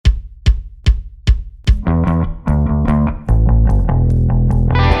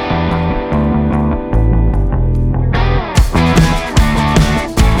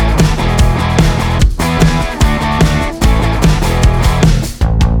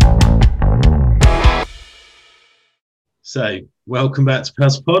So, welcome back to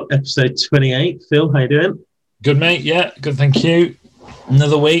PassPod, episode 28. Phil, how you doing? Good, mate. Yeah, good. Thank you.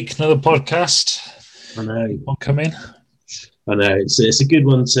 Another week, another podcast. I know. I'll come in. I know. It's a good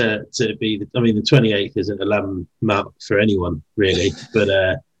one to be. I mean, the 28th isn't a landmark for anyone, really, but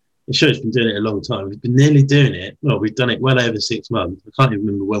it shows we've been doing it a long time. We've been nearly doing it. Well, we've done it well over 6 months. I can't even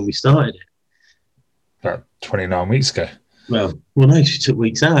remember when we started it. About 29 weeks ago. Well, no, we took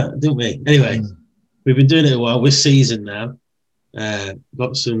weeks out, didn't we? Anyway, we've been doing it a while. We're seasoned now.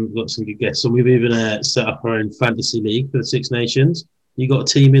 Got some good guests. So we've even set up our own fantasy league for the Six Nations. You got a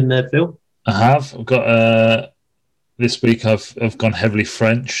team in there, Phil? I have. I've got this week. I've gone heavily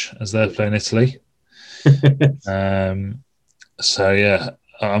French as they're playing Italy. So yeah,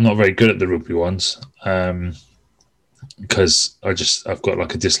 I'm not very good at the rugby ones because I've got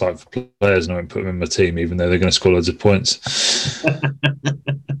like a dislike for players and I won't put them in my team even though they're going to score loads of points.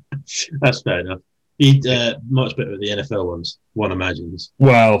 That's fair enough. He'd much better at the NFL ones, one imagines.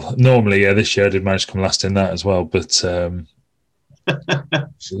 Well, normally, yeah, this year I did manage to come last in that as well, but the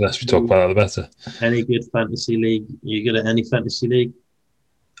less we talk about that, the better. Any good fantasy league? You good at any fantasy league?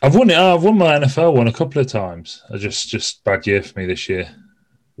 I've won it. I've won my NFL one a couple of times. I just bad year for me this year.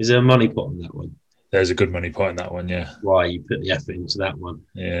 Is there a money pot on that one? There's a good money pot in that one, yeah. Why you put the effort into that one?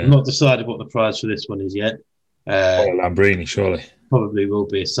 Yeah. I've not decided what the prize for this one is yet. Lambrini, surely. Probably will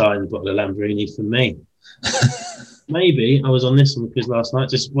be a signed bottle of Lambrini for me. Maybe I was on this one because last night,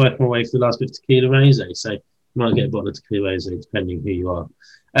 just working my way through the last bit of tequila rosé. So you might get a bottle of tequila rosé depending who you are.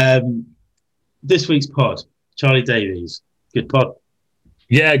 This week's pod, Charlie Davies. Good pod.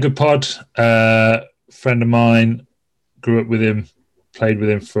 Yeah, good pod. Friend of mine, grew up with him, played with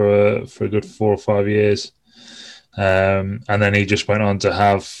him for a good 4 or 5 years. And then he just went on to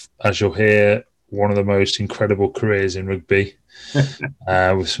have, as you'll hear, one of the most incredible careers in rugby.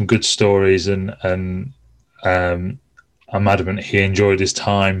 With some good stories and I'm adamant he enjoyed his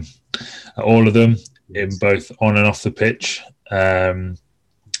time at all of them in both on and off the pitch. But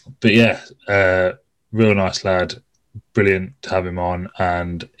yeah, real nice lad, brilliant to have him on,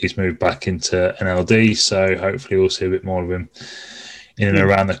 and he's moved back into NLD, so hopefully we'll see a bit more of him in and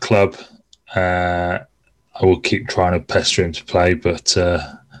around the club. I will keep trying to pester him to play, but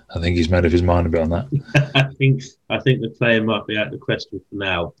I think he's made up his mind a bit on that. I think the player might be out of the question for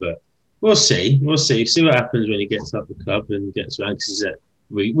now, but we'll see. We'll see. See what happens when he gets up the club and gets ranked.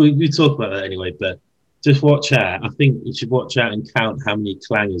 We talk about that anyway, but just watch out. I think you should watch out and count how many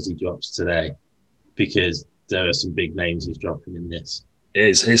clangers he drops today, because there are some big names he's dropping in this.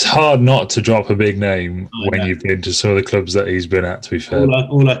 It's hard not to drop a big name when you've been to some of the clubs that he's been at, to be fair.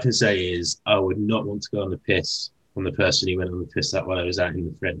 All I can say is I would not want to go on the piss on the person who went on the piss that while I was out in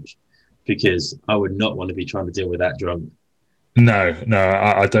the French, because I would not want to be trying to deal with that drunk. No,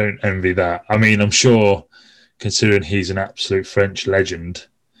 I don't envy that. I mean, I'm sure, considering he's an absolute French legend,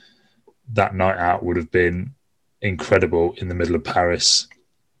 that night out would have been incredible in the middle of Paris.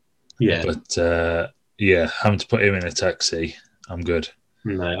 Yeah. But, having to put him in a taxi, I'm good.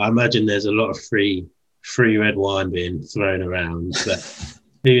 No, I imagine there's a lot of free red wine being thrown around, but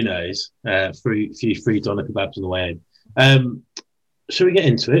who knows? A few free doner kebabs on the way home. Shall we get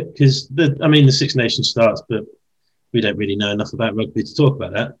into it? Because the Six Nations starts, but we don't really know enough about rugby to talk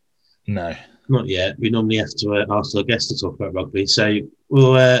about that. No, not yet. We normally have to ask our guests to talk about rugby, so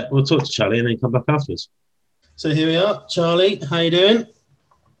we'll talk to Charlie and then come back afterwards. So here we are, Charlie. How you doing?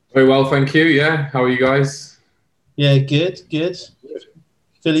 Very well, thank you. Yeah, how are you guys? Yeah, good.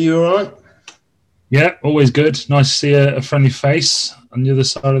 Phil, you all right? Yeah, always good. Nice to see a friendly face on the other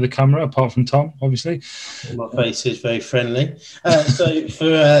side of the camera, apart from Tom, obviously. My face is very friendly. So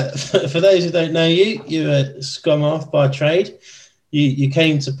for those who don't know you, you're a scrum half by trade. You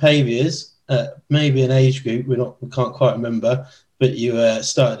came to Paviers at maybe an age group we can't quite remember, but you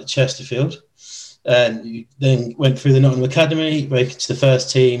started at Chesterfield, and you then went through the Nottingham Academy, broke into the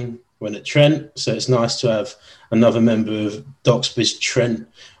first team, went at Trent. So it's nice to have another member of Doxby's Trent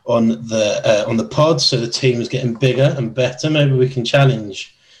on the pod, so the team is getting bigger and better. Maybe we can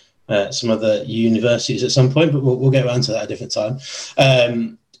challenge some other universities at some point, but we'll get around to that at a different time.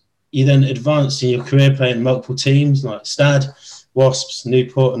 You then advanced in your career playing multiple teams like Stad, Wasps,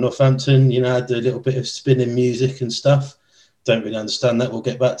 Newport and Northampton. You know, had a little bit of spinning music and stuff. Don't really understand that. We'll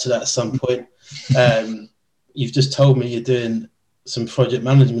get back to that at some point. You've just told me you're doing some project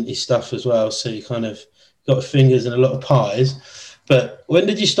management-y stuff as well, so you kind of got fingers in a lot of pies. But when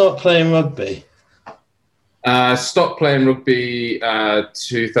did you start playing rugby? Stopped playing rugby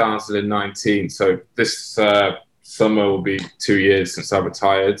 2019. So this summer will be 2 years since I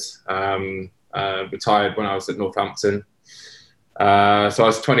retired. Retired when I was at Northampton. So I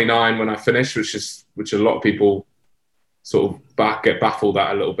was 29 when I finished, which a lot of people sort of get baffled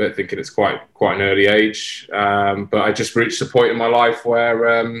at a little bit, thinking it's quite an early age. But I just reached a point in my life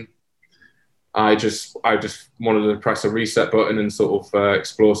where I just wanted to press a reset button and sort of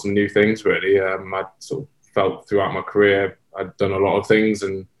explore some new things. Really, I sort of felt throughout my career I'd done a lot of things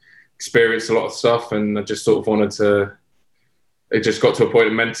and experienced a lot of stuff, and I just sort of wanted to. It just got to a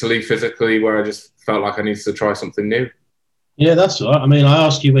point mentally, physically, where I just felt like I needed to try something new. Yeah, that's all right. I mean, I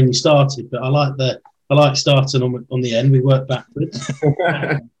asked you when you started, but I like starting on the end. We work backwards.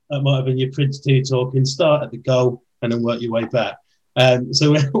 That might have been your Prince 2 talking. Start at the goal and then work your way back.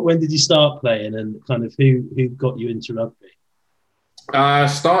 So when did you start playing, and kind of who got you into rugby? I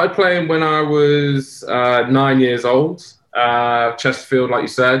started playing when I was 9 years old. Chesterfield, like you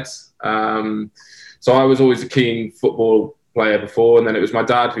said. So I was always a keen football player before, and then it was my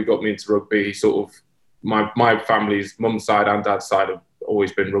dad who got me into rugby. He sort of my family's mum's side and dad's side have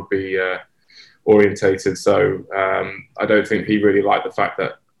always been rugby orientated. So I don't think he really liked the fact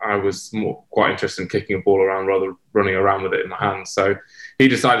that I was quite interested in kicking a ball around rather running around with it in my hands. So he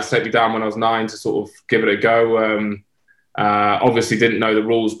decided to take me down when I was 9 to sort of give it a go. Obviously didn't know the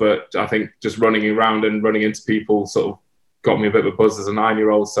rules, but I think just running around and running into people sort of got me a bit of a buzz as a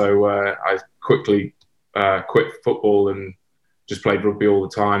 9-year-old. So I quickly quit football and just played rugby all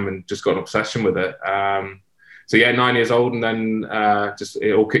the time and just got an obsession with it. So yeah, 9 years old, and then just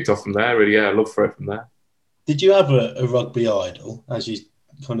it all kicked off from there. Really, yeah, love for it from there. Did you have a rugby idol as you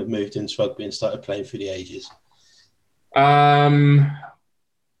kind of moved into rugby and started playing through the ages?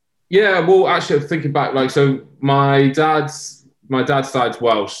 Yeah, well, actually, thinking back, like, so my dad's side's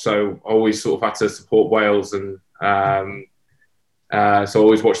Welsh, so I always sort of had to support Wales, and so I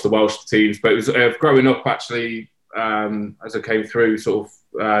always watched the Welsh teams. But it was growing up, actually, as I came through, sort of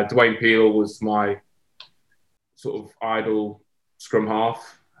Dwayne Peel was my sort of idol scrum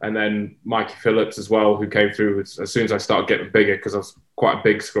half, and then Mikey Phillips as well, who came through as soon as I started getting bigger, because I was quite a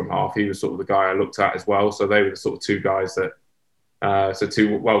big scrum half. He was sort of the guy I looked at as well. So they were the sort of two guys that, so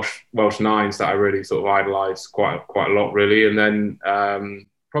two Welsh nines that I really sort of idolised quite a lot, really. And then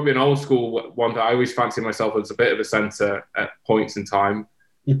probably an old school one that I always fancied myself as a bit of a centre at points in time.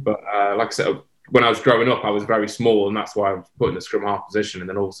 But like I said, when I was growing up, I was very small, and that's why I was put in the scrum half position. And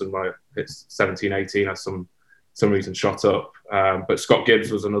then all of a sudden, when I hit 17, 18, I some reason shot up. But Scott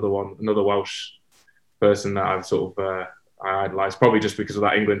Gibbs was another Welsh person that I've sort of I idolised, probably just because of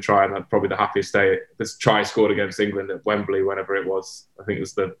that England try, and probably the happiest day. This try scored against England at Wembley, whenever it was. I think it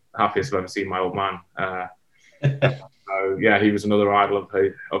was the happiest I've ever seen my old man. So yeah, he was another idol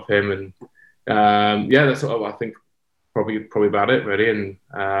of him, and yeah, that's sort of, I think, probably about it, really. And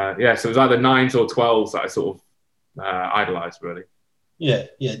yeah, so it was either 9s or 12s that I sort of idolised, really. Yeah.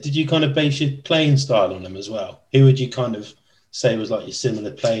 Did you kind of base your playing style on them as well? Who would you kind of say was like your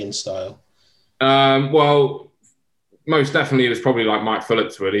similar playing style? Well, most definitely it was probably like Mike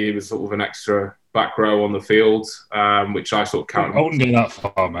Phillips, really. He was sort of an extra back row on the field, which I sort of counted. I wouldn't go that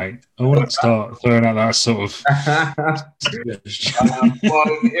far, mate. I wouldn't start throwing out that sort of...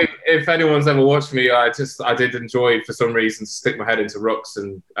 Well, if anyone's ever watched me, I did enjoy, for some reason, to stick my head into rucks,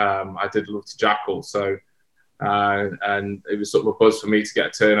 and I did love to jackal. So, and it was sort of a buzz for me to get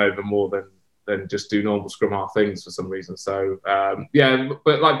a turnover more than just do normal scrum half things for some reason. So yeah,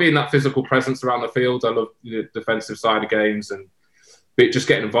 but like being that physical presence around the field, I love the defensive side of games, and just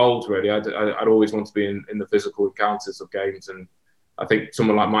getting involved, really. I'd always want to be in the physical encounters of games, and I think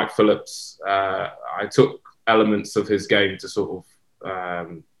someone like Mike Phillips, I took elements of his game to sort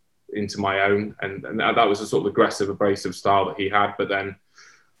of into my own, and that was a sort of aggressive, abrasive style that he had. But then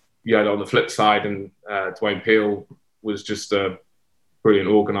you had on the flip side, and Dwayne Peel was just a brilliant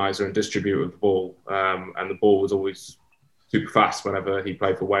organiser and distributor of the ball, and the ball was always super fast whenever he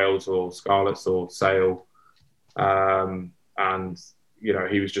played for Wales or Scarlets or Sale, and you know,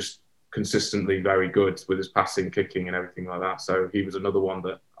 he was just consistently very good with his passing, kicking, and everything like that. So he was another one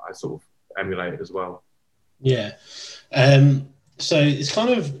that I sort of emulated as well. Yeah. So it's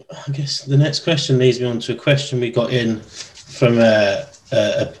kind of, I guess the next question leads me on to a question we got in from a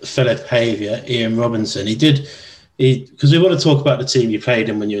fellow Paviour, Ian Robinson. Because we want to talk about the team you played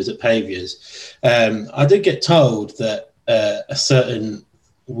in when you was at Paviours. I did get told that a certain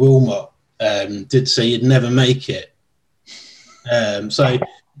Wilmot did say you'd never make it. So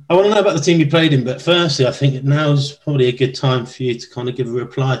I want to know about the team you played in, but firstly, I think now's probably a good time for you to kind of give a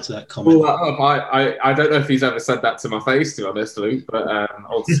reply to that comment. Well, I don't know if he's ever said that to my face, to be honest, Luke, but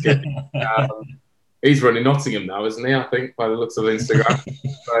old Skip. He's running Nottingham now, isn't he? I think, by the looks of Instagram.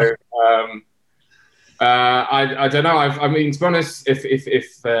 So I don't know. I mean, to be honest, if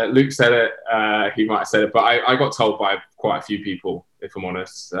Luke said it, he might have said it, but I got told by quite a few people, if I'm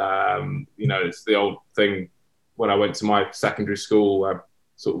honest. You know, it's the old thing. when I went to my secondary school, I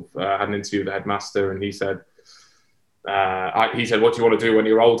sort of had an interview with the headmaster, and he said, "What do you want to do when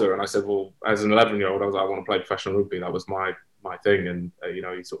you're older?" And I said, "Well, as an 11-year-old, I was like, I want to play professional rugby. That was my thing." And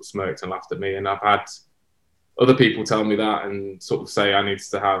he sort of smirked and laughed at me. And I've had other people tell me that and sort of say I need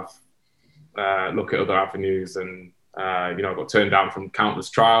to have look at other avenues. And I got turned down from countless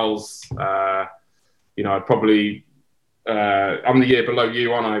trials. I'd probably I'm the year below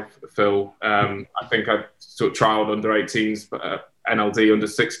you, aren't I, Phil? I think I sort of trialled under 18s, NLD under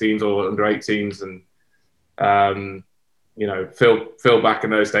 16s or under 18s, and Phil back in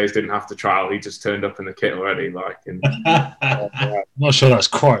those days didn't have to trial; he just turned up in the kit already. I'm not sure that's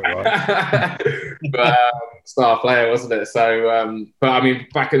quite right, but star player, wasn't it? So, but I mean,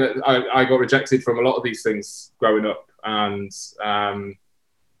 back in I got rejected from a lot of these things growing up, and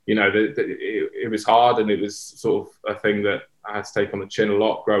it was hard, and it was sort of a thing that I had to take on the chin a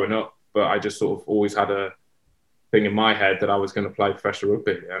lot growing up. But I just sort of always had a thing in my head that I was going to play professional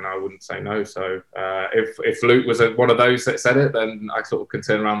rugby, and I wouldn't say no. So if Luke was one of those that said it, then I sort of can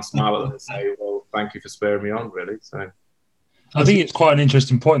turn around and smile at them and say, "Well, thank you for spurring me on." Really. So I think it's quite an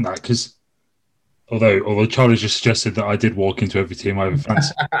interesting point, that, because although Charlie just suggested that I did walk into every team I ever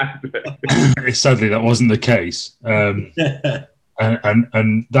fancied, sadly that wasn't the case. And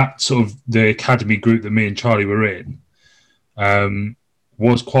that sort of the academy group that me and Charlie were in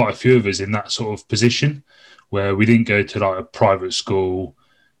was quite a few of us in that sort of position, where we didn't go to like a private school.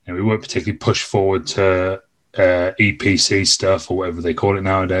 We weren't particularly pushed forward to EPC stuff or whatever they call it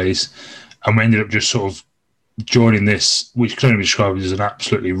nowadays. And we ended up just sort of joining this, which can only be described as an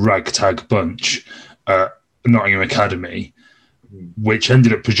absolutely ragtag bunch at Nottingham Academy, which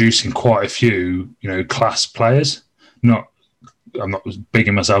ended up producing quite a few, class players. I'm not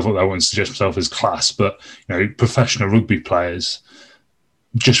bigging myself up. I wouldn't suggest myself as class, but professional rugby players.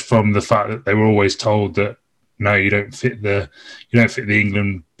 Just from the fact that they were always told that no, you don't fit the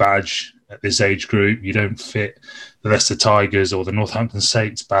England badge at this age group. You don't fit the Leicester Tigers or the Northampton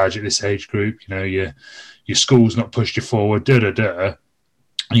Saints badge at this age group. Your school's not pushed you forward.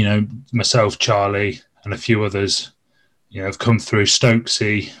 Myself, Charlie, and a few others, have come through.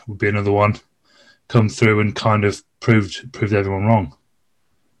 Stokesy would be another one. Come through and kind of proved everyone wrong.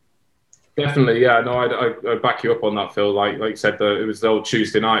 Definitely, yeah. No, I back you up on that, Phil. Like you said, it was the old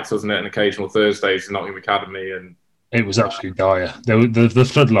Tuesday nights, wasn't it, and occasional Thursdays in Nottingham Academy, and it was absolutely dire. The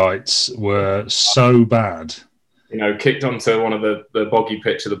floodlights were so bad. Kicked onto one of the boggy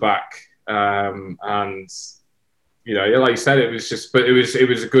pitch at the back, and like you said, it was just, but it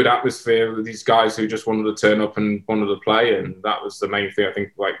was a good atmosphere with these guys who just wanted to turn up and wanted to play, and that was the main thing. I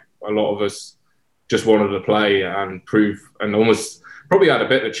think like a lot of us just wanted to play and prove, and almost probably had a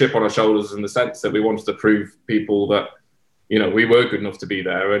bit of a chip on our shoulders in the sense that we wanted to prove people that, we were good enough to be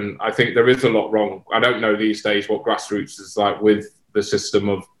there. And I think there is a lot wrong. I don't know these days what grassroots is like with the system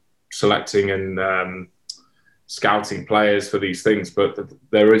of selecting and scouting players for these things, but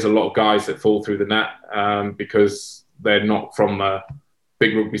there is a lot of guys that fall through the net because they're not from a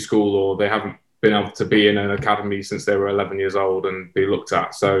big rugby school, or they haven't been able to be in an academy since they were 11 years old and be looked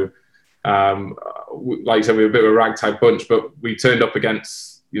at. So like you said, we were a bit of a ragtag bunch, but we turned up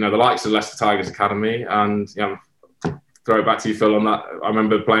against, the likes of Leicester Tigers Academy, and throw it back to you, Phil, on that. I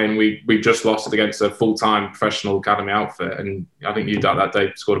remember playing, we just lost against a full-time professional academy outfit, and I think you that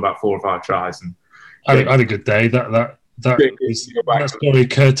day scored about 4 or 5 tries. And I had a good day. That story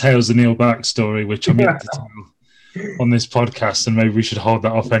curtails the Neil Back story, which I'm yet to tell on this podcast, and maybe we should hold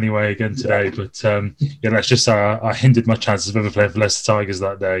that off anyway again today. But let's just say I hindered my chances of ever playing for Leicester Tigers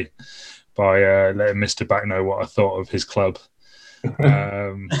that day by letting Mr. Back know what I thought of his club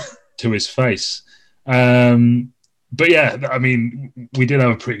to his face. But yeah, I mean, we did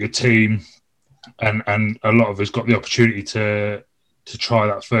have a pretty good team, and a lot of us got the opportunity to try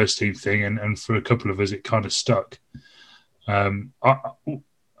that first team thing, and for a couple of us, it kind of stuck. I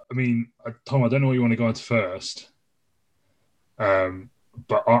mean, Tom, I don't know what you want to go into first,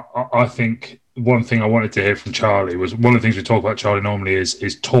 but I think one thing I wanted to hear from Charlie was, one of the things we talk about Charlie normally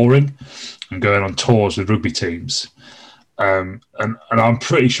is touring and going on tours with rugby teams. And I'm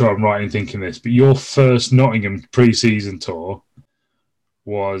pretty sure I'm right in thinking this, but your first Nottingham pre-season tour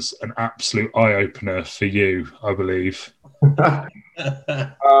was an absolute eye-opener for you, I believe.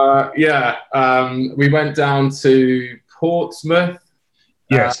 We went down to Portsmouth.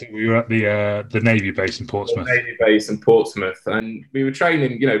 Yes, we were at the Navy base in Portsmouth. Navy base in Portsmouth, and we were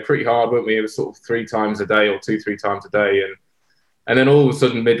training, pretty hard, weren't we? It was sort of 3 times a day or 2-3 times a day, and then all of a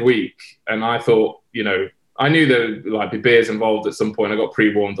sudden midweek, and I thought, I knew there would like be beers involved at some point. I got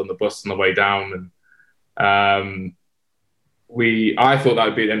pre-warned on the bus on the way down, and I thought that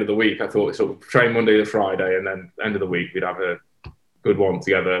would be the end of the week. I thought we sort of train Monday to Friday, and then end of the week we'd have a good one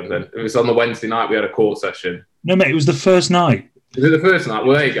together. And then it was on the Wednesday night we had a court session. No, mate, it was the first night. Was it the first night?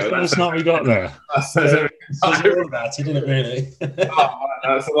 Well, there you go. First night we got there. That's all about it, didn't it, really?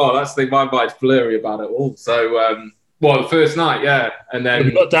 My mind's blurry about it all. So, the first night, yeah. And then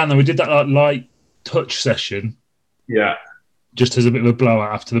we got down there, we did that like light touch session. Yeah. Just as a bit of a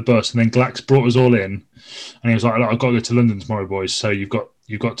blowout after the bus. And then Glax brought us all in. And he was like, I've got to go to London tomorrow, boys. So you've got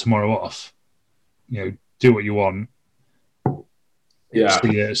tomorrow off. You know, do what you want.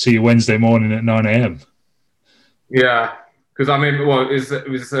 Yeah. See you Wednesday morning at 9 a.m. Yeah. Because I mean, it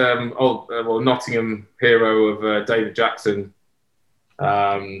was Nottingham hero of David Jackson.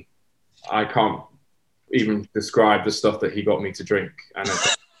 I can't even describe the stuff that he got me to drink, and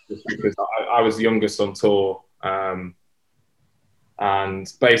just because I was the youngest on tour,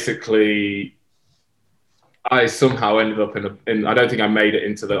 and basically, I somehow ended up in. I don't think I made it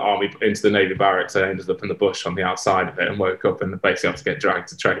into the Navy barracks. I ended up in the bush on the outside of it, and woke up and basically had to get dragged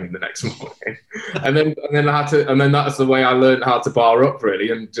to training the next morning. and then that's the way I learned how to bar up,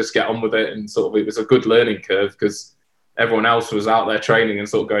 really, and just get on with it. And sort of, it was a good learning curve because everyone else was out there training and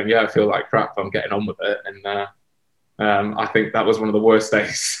sort of going, yeah, I feel like crap, I'm getting on with it. And I think that was one of the worst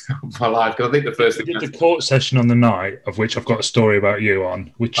days of my life, because I think the first thing... We did the court session on the night, of which I've got a story about you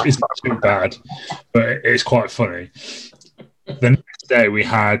on, which isn't too bad, but it's quite funny. The next day we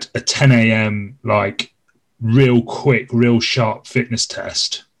had a 10 a.m. like real quick, real sharp fitness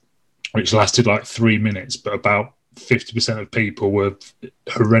test, which lasted like 3 minutes, but about 50% of people were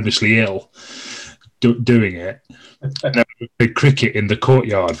horrendously ill doing it. And then we played cricket in the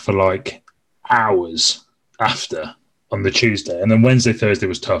courtyard for like hours after on the Tuesday. And then Wednesday, Thursday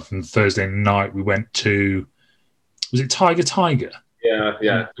was tough. And Thursday night we went to, was it Tiger?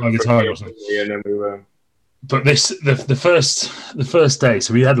 Yeah. Tiger or something. And then we were... But the first day,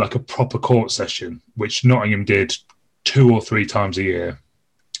 so we had like a proper court session, which Nottingham did 2 or 3 times a year.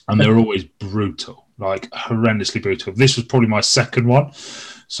 And they were always brutal, like horrendously brutal. This was probably my second one.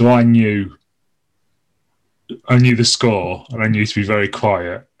 So I knew the score, and I knew to be very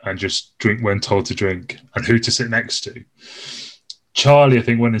quiet and just drink when told to drink and who to sit next to. Charlie, I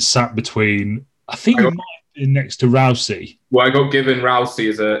think, went and sat between, he might have been next to Rousey. Well, I got given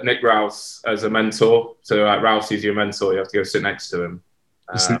Rousey Nick Rouse as a mentor. So Rousey's your mentor. You have to go sit next to him.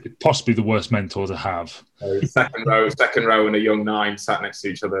 It's possibly the worst mentor to have. Second row and a young 9 sat next to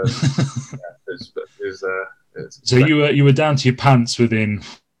each other. So you were down to your pants within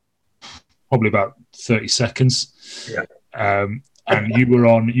probably about 30 seconds. Yeah. And you were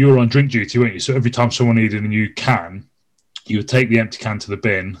on drink duty, weren't you? So every time someone needed a new can, you would take the empty can to the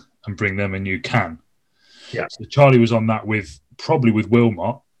bin and bring them a new can. Yeah. So Charlie was on that probably with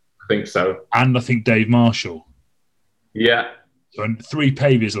Wilmot. I think so. And I think Dave Marshall. Yeah. So 3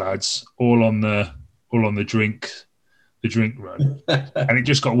 Pavies lads, all on the drink run. And it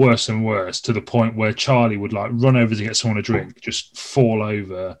just got worse and worse, to the point where Charlie would like run over to get someone a drink, just fall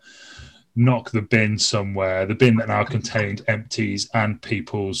over, knock the bin somewhere, the bin that now contained empties and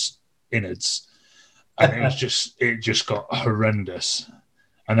people's innards. And it just got horrendous.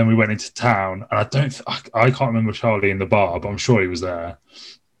 And then we went into town, and I can't remember Charlie in the bar, but I'm sure he was there.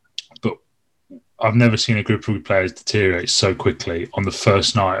 But I've never seen a group of players deteriorate so quickly on the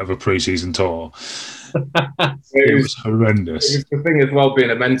first night of a pre-season tour. It was horrendous. It was the thing as well, being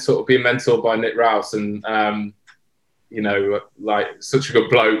mentored by Nick Rouse, and like such a good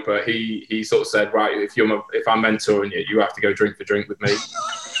bloke, but he sort of said, right, if I'm mentoring you, you have to go drink for drink with me.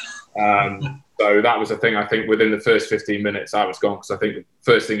 So that was the thing. I think within the first 15 minutes I was gone, because I think the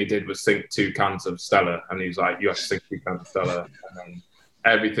first thing he did was sink 2 cans of Stella, and he was like, you have to sink 2 cans of Stella, and then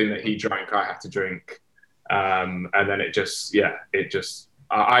everything that he drank I had to drink, and then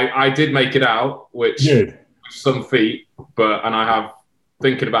I did make it out, which was some feat, and I have,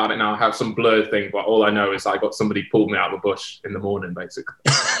 thinking about it now, I have some blurred thing, but all I know is I got somebody pulled me out of a bush in the morning, basically.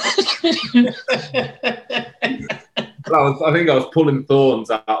 I think I was pulling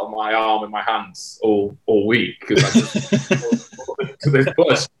thorns out of my arm and my hands all week, because I just to this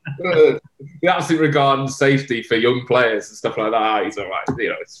bush. The absolute regard and safety for young players and stuff like that. He's all right,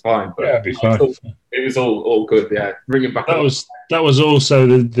 it's fine. But yeah, it'd be fine. It was all good. Yeah, bringing back. That was also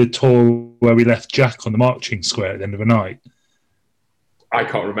the tour where we left Jack on the marching square at the end of the night. I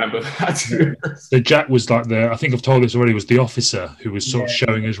can't remember that. So Jack was like I think I've told this already, was the officer who was sort of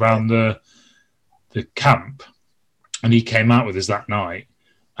showing us around the camp, and he came out with us that night.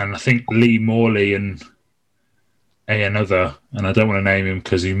 And I think Lee Morley and another, and I don't want to name him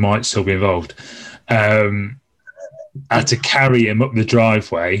because he might still be involved, had to carry him up the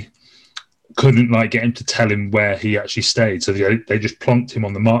driveway couldn't like get him to tell him where he actually stayed. So they just plonked him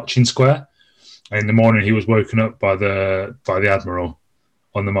on the marching square. And in the morning, he was woken up by the admiral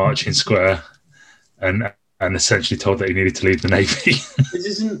on the marching square, and essentially told that he needed to leave the Navy.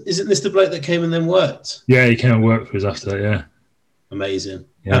 Isn't this the bloke that came and then worked? Yeah, he came and worked for us after that. Yeah, amazing,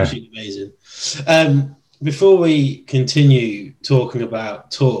 yeah. Absolutely amazing. Before we continue talking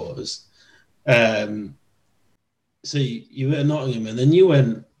about tours, so you were at Nottingham and then you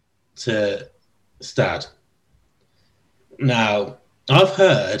went to Stad. Now, I've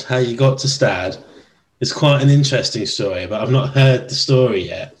heard how you got to Stad. It's quite an interesting story, but I've not heard the story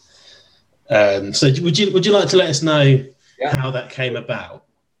yet. So would you like to let us know how that came about?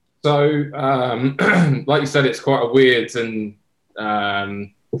 So, like you said, it's quite a weird and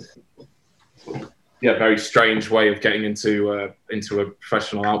very strange way of getting into a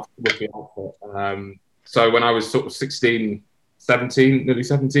professional rugby outfit. So when I was sort of 16, 17, nearly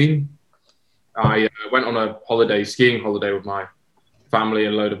 17, I went on a skiing holiday with my family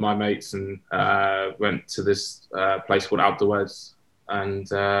and a load of my mates, and went to this place called Alpe d'Huez, and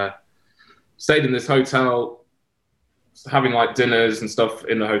stayed in this hotel, having like dinners and stuff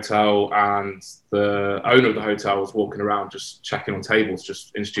in the hotel, and the owner of the hotel was walking around just checking on tables,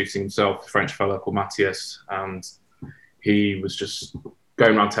 just introducing himself, a French fellow called Matthias, and he was just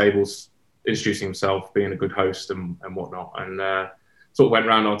going around tables, introducing himself, being a good host and whatnot, and sort of went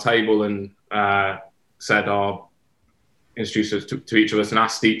around our table and said, introduced us to each of us and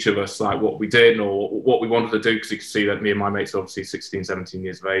asked each of us like what we did or what we wanted to do, because you could see that me and my mates are obviously 16, 17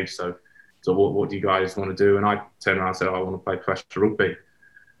 years of age, so what do you guys want to do? And I turned around and said, I want to play professional rugby.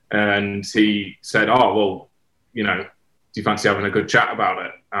 And he said, well, do you fancy having a good chat about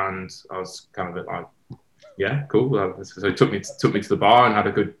it? And I was kind of a bit like, yeah, cool. So he took me to the bar and had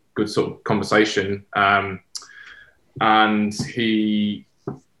a good sort of conversation. And he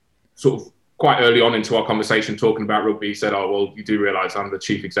sort of quite early on into our conversation talking about rugby, he said, well, you do realise I'm the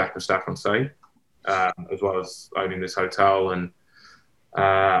chief executive staff on Stade, as well as owning this hotel. And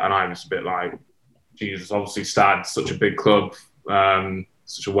I was a bit like, Jesus, obviously Stade, such a big club,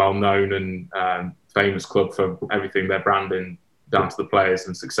 such a well-known and famous club for everything they're branding down to the players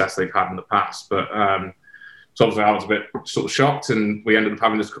and success they've had in the past. But so obviously I was a bit sort of shocked, and we ended up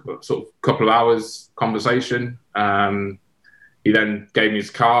having this sort of couple of hours conversation. He then gave me his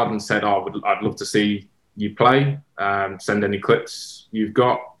card and said, I'd love to see you play. Send any clips you've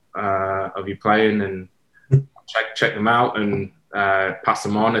got of you playing, and check them out and pass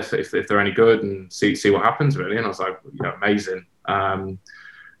them on if they're any good, and see what happens, really. And I was like, amazing. And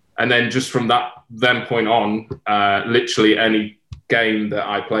then just from that point on, literally any game that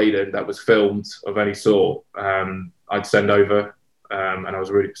I played in that was filmed of any sort, I'd send over, and I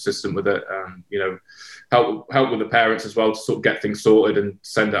was really persistent with it. Help with the parents as well to sort of get things sorted and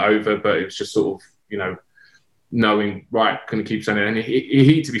send it over. But it was just sort of, knowing, right, can I keep sending? And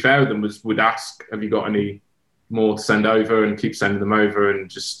he, to be fair with them, would ask, have you got any more to send over, and keep sending them over, and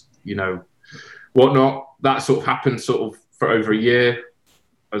just, whatnot. That sort of happened sort of for over a year.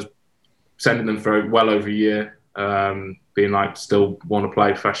 I was sending them for well over a year, being like, still want to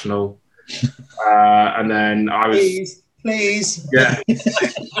play professional. And then I was... Please. Yeah.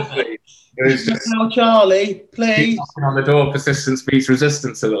 It was just now, Charlie, please. On the door, persistence beats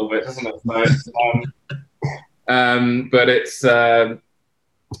resistance a little bit, doesn't it? So, but it's so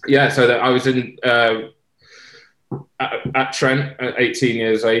that I was in at Trent at 18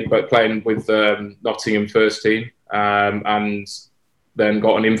 years old, but playing with Nottingham first team, and then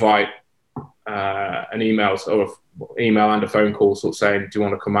got an invite, an email and a phone call, sort of saying, "Do you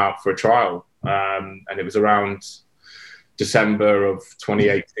want to come out for a trial?" And it was around December of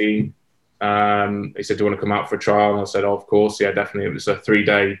 2018. He said, "Do you want to come out for a trial?" And I said, "Oh, of course, yeah, definitely." It was a 2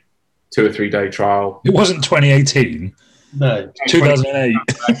 or 3 day trial. It wasn't 2018. No, 2008.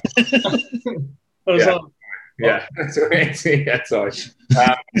 Yeah, 2018. Yeah, sorry.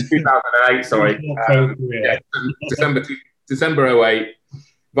 2008. Sorry. December 08.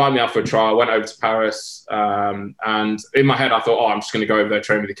 Invited me out for a trial. Went over to Paris, and in my head, I thought, I'm just going to go over there,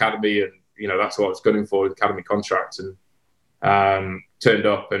 train with the academy, and that's what I was gunning for, the academy contract. And turned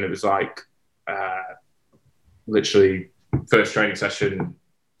up, and it was like literally first training session,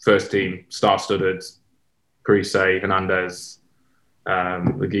 first team, star-studded, Parise, Hernandez,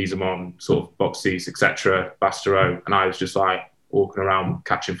 Leguizamon, sort of box seats, etc., Bastereau, and I was just like walking around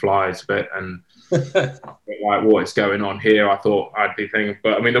catching flies a bit, and like, what is going on here? I thought I'd be thinking,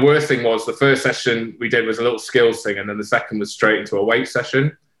 but I mean, the worst thing was the first session we did was a little skills thing, and then the second was straight into a weight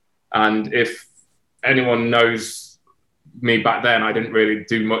session. And if anyone knows me back then, I didn't really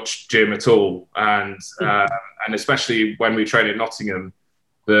do much gym at all, and especially when we trained at Nottingham,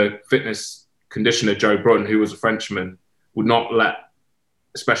 the fitness conditioner, Joe Brun, who was a Frenchman, would not let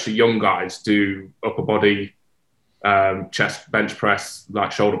especially young guys do upper body, chest, bench press,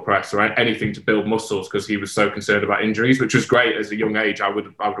 like shoulder press, or anything to build muscles, because he was so concerned about injuries, which was great as a young age. I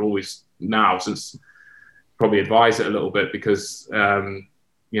would always now, since probably advise it a little bit, because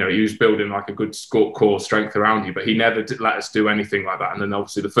he was building like a good core strength around you, but he never did let us do anything like that. And then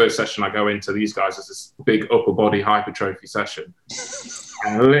obviously the first session I go into these guys is this big upper body hypertrophy session.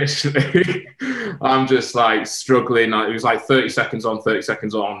 And literally, I'm just like struggling. It was like 30 seconds on, 30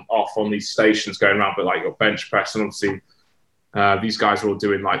 seconds off on these stations going around, but like your bench press. And obviously these guys are all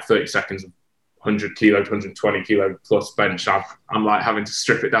doing like 30 seconds of 100 kilo, 120 kilo plus bench. I'm like having to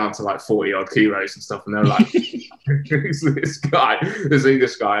strip it down to like 40 odd kilos and stuff. And they're like, who's this guy? This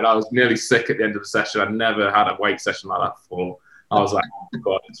English guy. And I was nearly sick at the end of the session. I'd never had a weight session like that before. I was like, oh my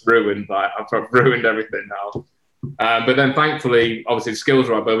God, it's ruined. Like, I've ruined everything now. But then thankfully, obviously the skills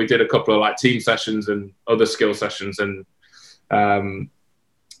were up, but we did a couple of like team sessions and other skill sessions. And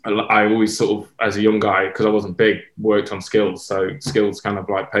I always sort of, as a young guy, because I wasn't big, worked on skills. So skills kind of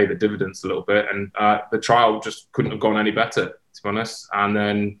like pay the dividends a little bit. And the trial just couldn't have gone any better, to be honest. And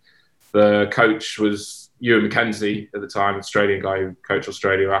then the coach was Ewan McKenzie at the time, Australian guy who coached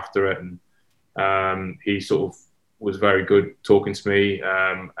Australia after it. And he sort of was very good talking to me.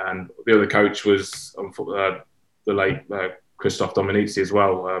 And the other coach was the late Christophe Dominici as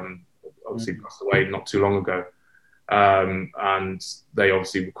well. Obviously passed away not too long ago. And they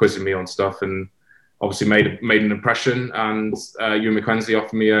obviously were quizzing me on stuff, and obviously made an impression. And Ewan McKenzie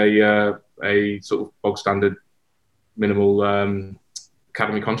offered me a sort of bog standard minimal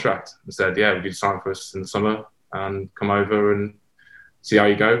academy contract and said, "Yeah, would you sign for us in the summer and come over and see how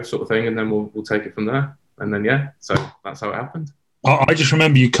you go," sort of thing, and then we'll take it from there. And then so that's how it happened. I just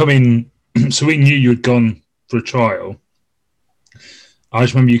remember you coming. So we knew you had gone for a trial. I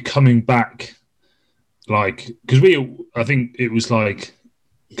just remember you coming back. Like, because I think it was like,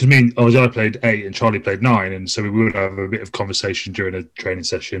 because I played 8 and Charlie played 9, and so we would have a bit of conversation during a training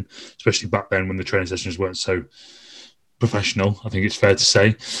session, especially back then when the training sessions weren't so professional, I think it's fair to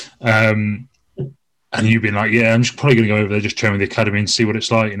say. And you've been like, yeah, I'm just probably going to go over there, just train with the academy and see what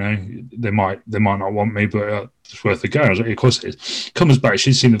it's like. You know, they might not want me, but it's worth a go. I was like, of course it is. Comes back,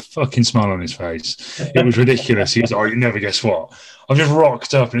 she'd seen the fucking smile on his face. It was ridiculous. He was like, oh, you never guess what? I've just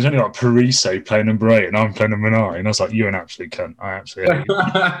rocked up, and it's only like Parise playing number 8, and I'm playing number 9. And I was like, you're an absolute cunt. I absolutely hate you.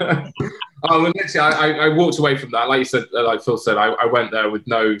 Well, literally, I walked away from that. Like you said, like Phil said, I went there with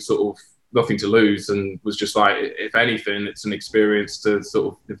no sort of nothing to lose, and was just like, if anything, it's an experience to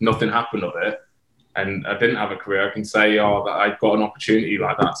sort of, if nothing happened of it, and I didn't have a career, I can say, that I got an opportunity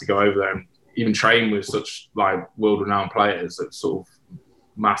like that to go over there and even train with such like world-renowned players. It's sort of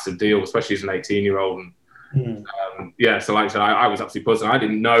massive deal, especially as an 18-year-old. And so like I said, I was absolutely buzzing. I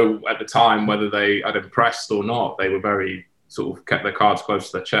didn't know at the time whether they had impressed or not. They were very sort of kept their cards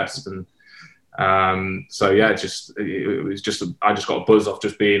close to their chest, and it was just I just got a buzz off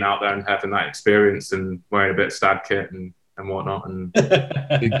just being out there and having that experience and wearing a bit of Stad kit and whatnot. And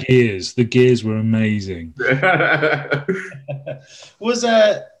the gears were amazing. Was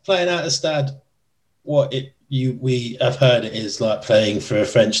playing out of Stad what we have heard it is like playing for a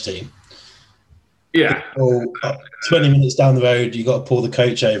French team? Yeah. 20 minutes down the road, you got to pull the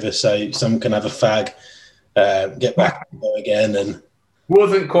coach over so someone can have a fag, get back and go again. And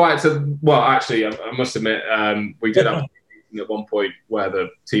wasn't quite so. Well, actually, I must admit, we did have a meeting at one point where the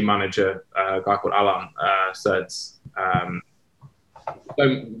team manager, a guy called Alan, said,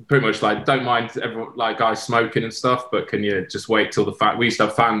 pretty much like, don't mind everyone, like guys smoking and stuff, but can you just wait till we used to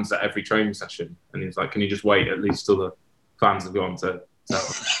have fans at every training session, and he's like, can you just wait at least till the fans have gone to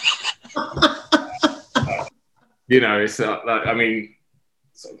it's like, I mean,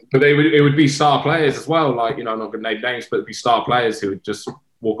 but it would be star players as well. Like, I'm not going to name names, but it'd be star players who would just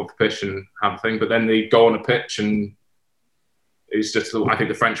walk off the pitch and have a thing. But then they go on a pitch and it's just, I think,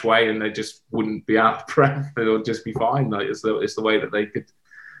 the French way, and they just wouldn't be out of breath. It would just be fine. Like it's the way that they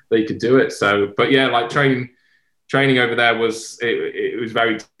could do it. So, but yeah, like training over there was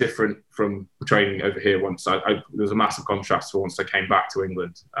very different from training over here. Once there was a massive contrast for once I came back to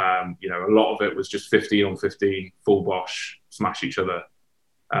England. A lot of it was just 15 on 15, full bosh, smash each other.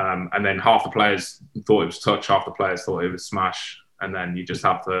 And then half the players thought it was touch, half the players thought it was smash. And then you just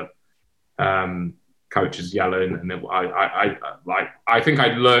have the coaches yelling. And I think I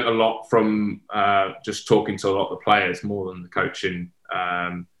learned a lot from just talking to a lot of the players more than the coaching.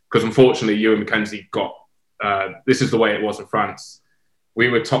 Because unfortunately, Ewan McKenzie got, this is the way it was in France. We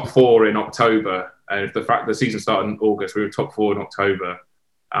were top 4 in October, and the season started in August, we were top 4 in October,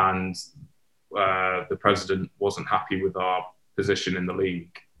 and the president wasn't happy with our position in the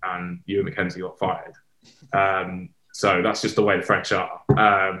league, and Ewan McKenzie got fired. So that's just the way the French are.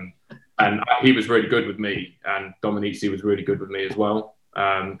 And he was really good with me, and Dominici was really good with me as well.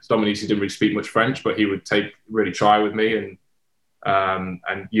 Dominici didn't really speak much French, but he would really try with me, and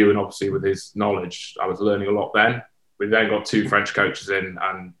Ewan, obviously, with his knowledge, I was learning a lot then. We then got 2 French coaches in,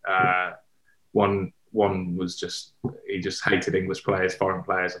 and one was he just hated English players, foreign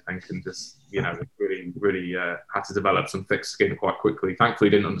players, I think, and just, really had to develop some thick skin quite quickly. Thankfully,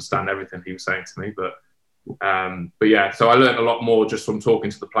 didn't understand everything he was saying to me, but yeah, so I learned a lot more just from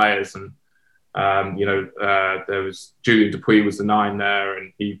talking to the players, and there was Julian Dupuis was the 9 there,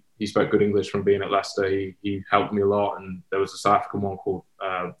 and he spoke good English from being at Leicester. He helped me a lot, and there was a South African one called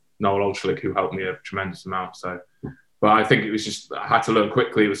Noel Olschlik who helped me a tremendous amount. So, but I think it was just I had to learn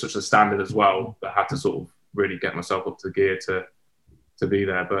quickly. It was such a standard as well that I had to sort of really get myself up to gear to be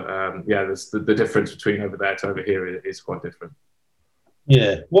there. But there's the difference between over there to over here is quite different.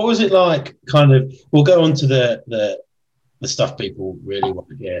 Yeah. What was it like? Kind of. We'll go on to the stuff people really want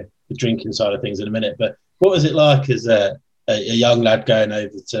to hear, the drinking side of things in a minute. But what was it like as a young lad going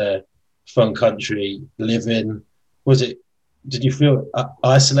over to fun country living? Did you feel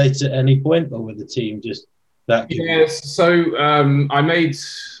isolated at any point, or were the team just that good? Yes. So I made,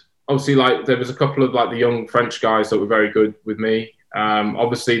 obviously, there was a couple of the young French guys that were very good with me.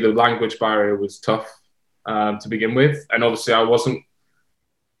 Obviously, the language barrier was tough to begin with, and obviously I wasn't.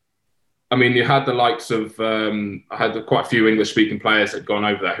 I mean, you had the likes of I had quite a few English-speaking players that had gone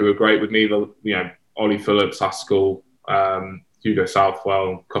over there who were great with me. Ollie Phillips, Haskell, Hugo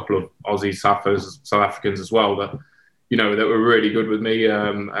Southwell, a couple of Aussie South Africans as well that were really good with me.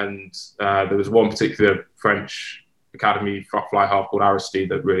 And there was one particular French academy fly half called Aristide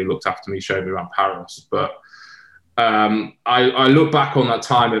that really looked after me, showed me around Paris. But I look back on that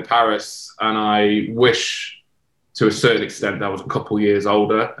time in Paris, and I wish, to a certain extent, that I was a couple of years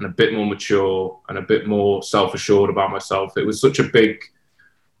older and a bit more mature and a bit more self-assured about myself. It was such a big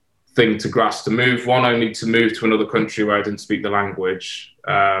thing to grasp, to move to another country where I didn't speak the language,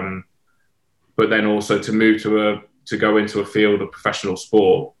 but then also to move to go into a field of professional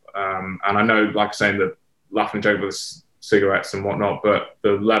sport. And I know, like I say, the laughing and joking with cigarettes and whatnot, but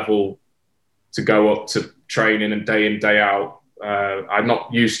the level to go up to training and day in, day out, I'm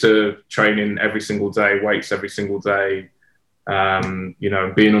not used to training every single day, weights every single day,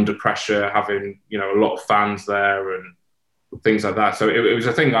 being under pressure, having, a lot of fans there and things like that. So it was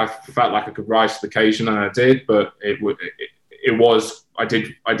a thing I felt like I could rise to the occasion, and I did, but I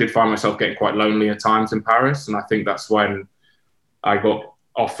did find myself getting quite lonely at times in Paris. And I think that's when I got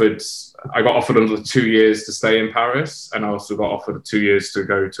offered under 2 years to stay in Paris. And I also got offered 2 years to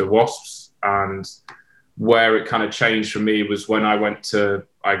go to Wasps. And where it kind of changed for me was when I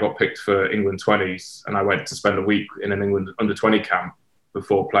got picked for England 20s, and I went to spend a week in an England under 20 camp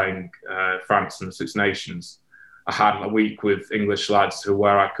before playing France in the Six Nations. I had a week with English lads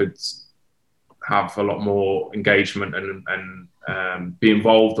where I could have a lot more engagement and be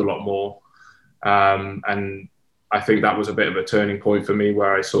involved a lot more. And I think that was a bit of a turning point for me,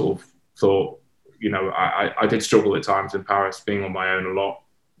 where I sort of thought, I did struggle at times in Paris, being on my own a lot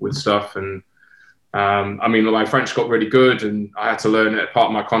with stuff. And my French got really good, and I had to learn it. Part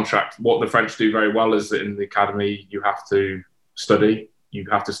of my contract, what the French do very well is that in the academy, you have to study.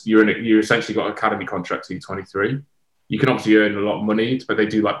 You essentially got an academy contract till you're 23. You can obviously earn a lot of money, but they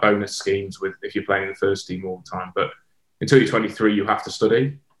do bonus schemes if you're playing in the first team all the time. But until you're 23, you have to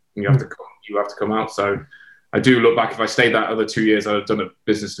study, and you have to come out. So I do look back. If I stayed that other 2 years, I'd have done a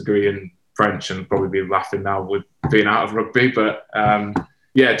business degree in French and probably be laughing now with being out of rugby. But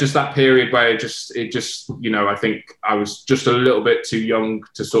just that period where it just I think I was just a little bit too young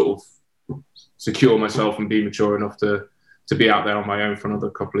to sort of secure myself and be mature enough to be out there on my own for another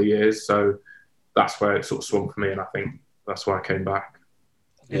couple of years. So that's where it sort of swung for me, and I think that's why I came back.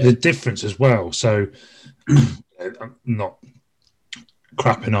 Yeah. The difference as well. So I'm not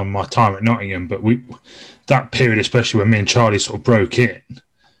crapping on my time at Nottingham, but that period, especially when me and Charlie sort of broke in,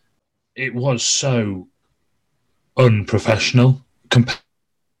 it was so unprofessional compared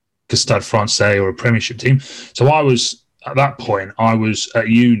to Stade Francais or a Premiership team. So at that point, I was at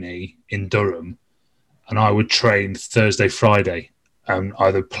uni in Durham, and I would train Thursday, Friday, and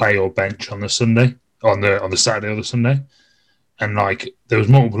either play or bench on the Sunday, on the Saturday or the Sunday. And there was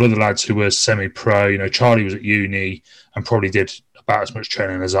multiple other lads who were semi-pro. Charlie was at uni and probably did about as much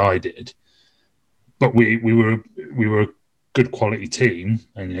training as I did. But we were a good quality team,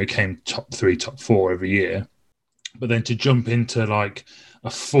 and came top 3, top 4 every year. But then to jump into a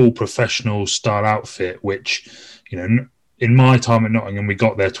full professional style outfit, which in my time at Nottingham we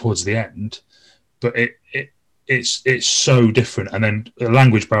got there towards the end, but it it's so different. And then the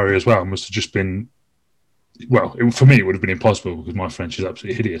language barrier as well must have just been, well, for me, it would have been impossible because my French is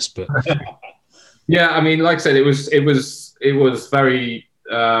absolutely hideous. But yeah, I mean, like I said, it was very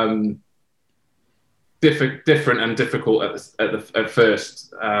different and difficult at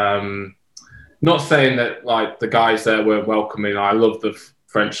first. Not saying that like the guys there were welcoming. I love the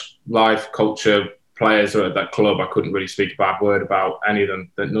French life, culture, players at that club. I couldn't really speak a bad word about any of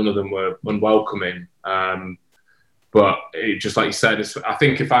them. That none of them were unwelcoming. But just like you said, I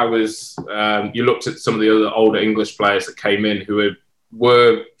think if I was, you looked at some of the other older English players that came in who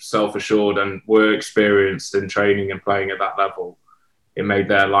were self-assured and were experienced in training and playing at that level, it made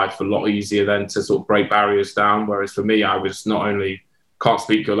their life a lot easier then to sort of break barriers down. Whereas for me, I was not only can't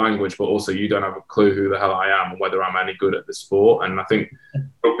speak your language, but also you don't have a clue who the hell I am and whether I'm any good at the sport. And I think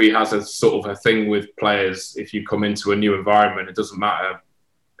rugby has a sort of a thing with players. If you come into a new environment, it doesn't matter.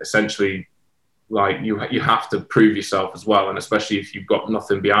 Essentially, like you have to prove yourself as well. And especially if you've got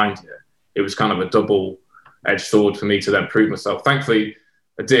nothing behind you, it was kind of a double-edged sword for me to then prove myself. Thankfully,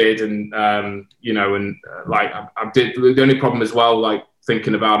 I did. And, like I did. The only problem as well, like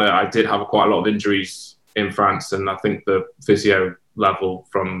thinking about it, I did have quite a lot of injuries in France. And I think the physio level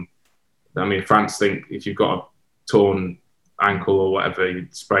France think if you've got a torn ankle or whatever, you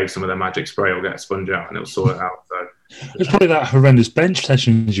spray some of their magic spray or get a sponge out and it'll sort it out. So it's probably that horrendous bench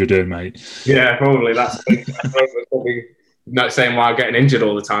sessions you're doing, mate. Yeah, probably. That's probably not saying why I'm getting injured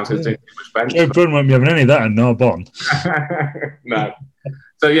all the time because doing too much bench. Joe Brun won't be having any of that in Narbonne. No.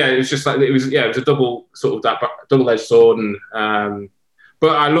 So yeah, it was just like it was a double-edged sword, and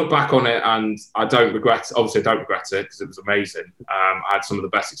but I look back on it and I don't regret. Obviously, I don't regret it because it was amazing. I had some of the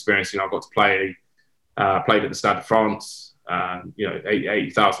best experience. I got to play, played at the Stade de France.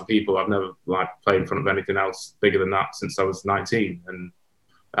 80,000 people. I've never played in front of anything else bigger than that since I was 19, and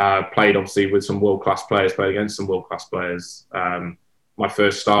played obviously with some world-class players. Played against some world-class players. My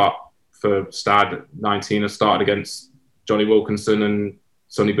first start for Stade at 19, I started against Johnny Wilkinson and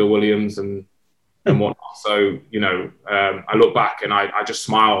Sonny Bill Williams and whatnot. So, I look back and I just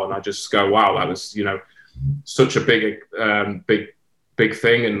smile and I just go, wow, that was, such a big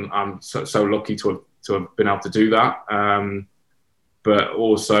thing. And I'm so lucky to have been able to do that. But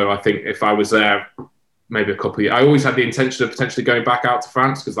also I think if I was there maybe a couple of years, I always had the intention of potentially going back out to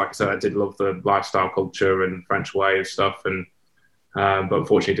France. Cause like I said, I did love the lifestyle culture and French way of stuff. And, but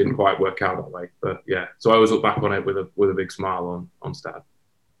unfortunately it didn't quite work out that way, but yeah. So I always look back on it with a big smile on Stade.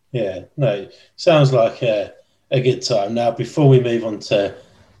 Yeah, no, sounds like a good time. Now, before we move on to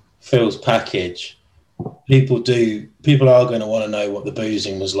Phil's package, people are going to want to know what the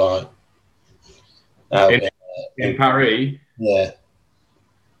boozing was like in Paris. Yeah.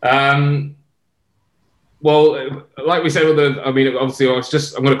 Well, like we said, obviously, I'm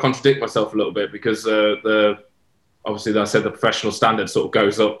going to contradict myself a little bit because obviously, I said the professional standard sort of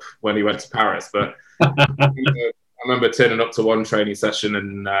goes up when he went to Paris, but. I remember turning up to one training session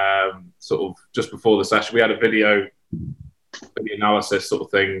and sort of just before the session, we had a video analysis sort of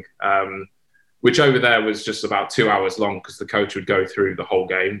thing, which over there was just about 2 hours long because the coach would go through the whole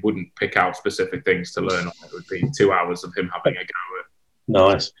game, wouldn't pick out specific things to learn on. It would be 2 hours of him having a go at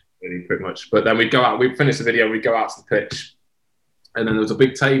nice, really, pretty much. But then we'd go out, we'd finish the video, we'd go out to the pitch, and then there was a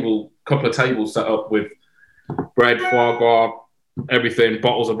big couple of tables set up with bread, foie gras, everything,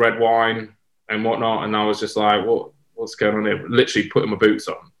 bottles of red wine and whatnot, and I was just like, what's going on here? Literally putting my boots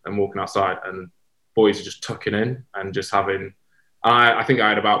on and walking outside, and boys are just tucking in and just having. I think I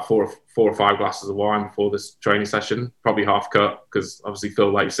had about four or five glasses of wine before this training session, probably half cut because obviously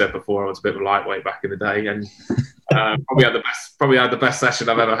Phil, like you said before, I was a bit of a lightweight back in the day, and probably had the best session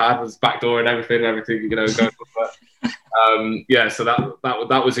I've ever had. Was backdoor and everything going on. But, so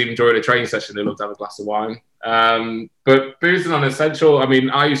that was even during a training session. They loved to have a glass of wine. But boozing on essential. I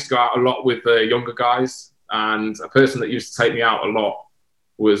mean, I used to go out a lot with the younger guys. And a person that used to take me out a lot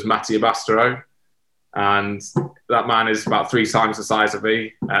was Mattia Bastero. And that man is about 3 times the size of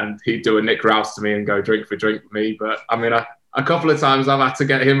me. And he'd do a Nick Rouse to me and go drink for drink with me. But I mean, a couple of times I've had to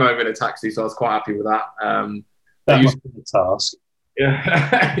get him home in a taxi. So I was quite happy with that. That must be the task.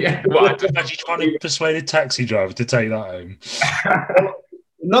 Yeah. Yeah. Well, actually trying to persuade a taxi driver to take that home.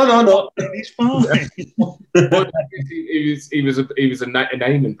 No. He's fine. Well, he was a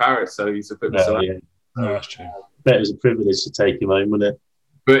name in Paris. So he's a bit of a No, that's true. Bet it was a privilege to take him home, wasn't it?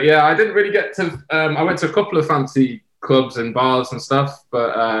 But yeah, I didn't really get to. I went to a couple of fancy clubs and bars and stuff,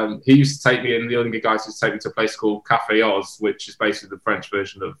 but he used to take me, and the younger guys used to take me to a place called Café Oz, which is basically the French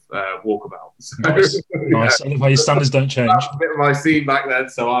version of Walkabout. So, nice. Nice. I love how your standards don't change. That was a bit of my scene back then,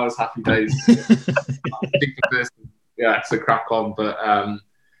 so I was happy days. To crack on, but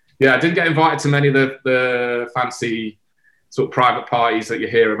Yeah, I didn't get invited to many of the fancy sort of private parties that you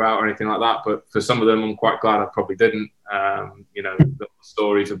hear about or anything like that. But for some of them, I'm quite glad I probably didn't. The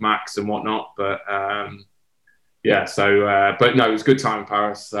stories of Max and whatnot. But but no, it was a good time in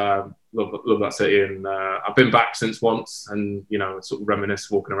Paris. Love that city, and I've been back since once, and sort of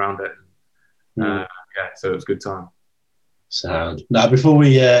reminisce walking around it. So it was a good time. Sound. Now, before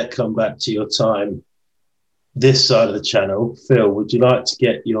we come back to your time this side of the channel, Phil, would you like to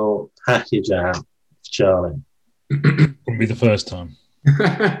get your package out for Charlie? Wouldn't be the first time.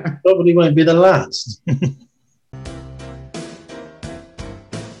 Probably won't be the last.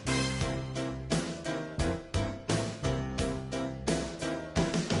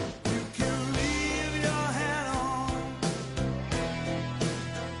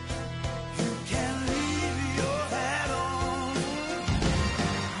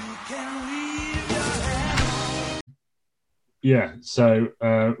 Yeah, so,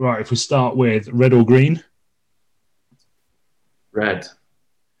 right, if we start with red or green? Red.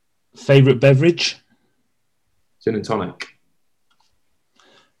 Favourite beverage? Gin and tonic.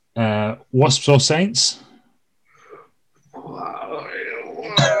 Wasps or Saints?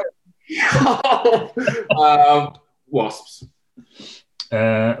 Wasps.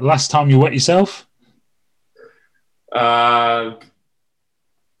 Last time you wet yourself?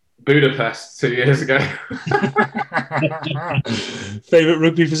 Budapest 2 years ago. Favourite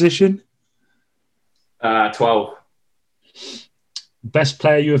rugby position? 12. Best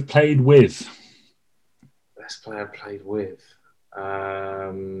player you have played with? Best player I've played with?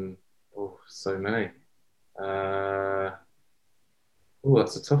 So many.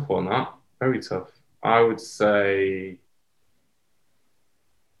 That's a tough one, that. Very tough. I would say...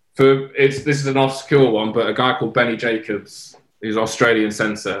 This is an obscure one, but a guy called Benny Jacobs, he's an Australian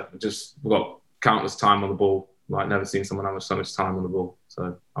centre, just got countless time on the ball. Like, never seen someone have so much time on the ball.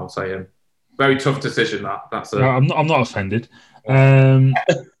 So I'll say him. Very tough decision, that. No, I'm not offended.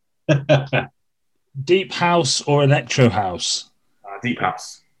 Deep house or electro house? Deep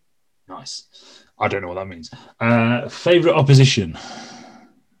house. Nice. I don't know what that means. Favourite opposition?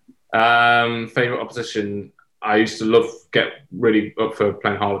 Favourite opposition? I used to get really up for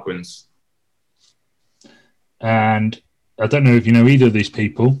playing Harlequins. And I don't know if you know either of these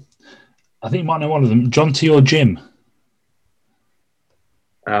people. I think you might know one of them. Jonty or Jim?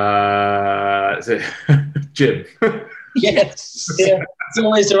 Is it Jim? Yes. Yeah. It's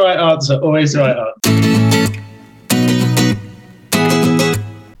always the right answer. Always the right answer.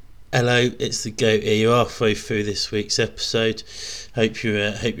 Hello, it's the Goat here. You're halfway through this week's episode. Hope you're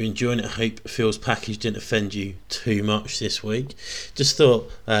enjoying it. Hope Phil's package didn't offend you too much this week. Just thought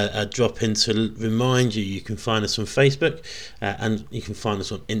I'd drop in to remind you can find us on Facebook and you can find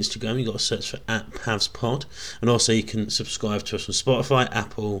us on Instagram. You've got to search for @PavsPod, and also you can subscribe to us on Spotify,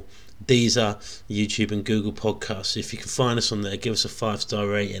 Apple, Deezer, YouTube and Google Podcasts. If you can find us on there, give us a 5-star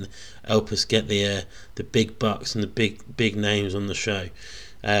rating. Help us get the big bucks and the big names on the show.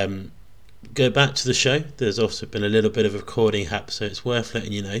 Go back to the show. There's also been a little bit of a recording hap, so it's worth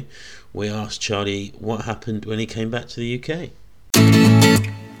letting you know. We asked Charlie what happened when he came back to the UK.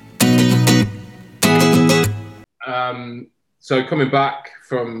 So coming back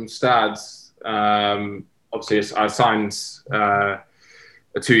from Stads, obviously I signed a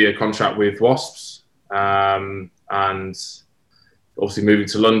 2-year contract with Wasps, and obviously moving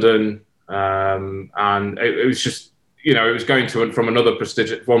to London, and it was just, it was going from one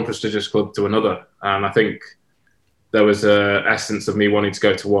prestigious club to another. And I think there was a essence of me wanting to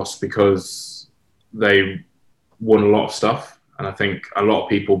go to Wasps because they won a lot of stuff. And I think a lot of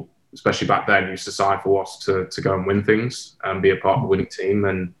people, especially back then, used to sign for Wasps to go and win things and be a part of the winning team.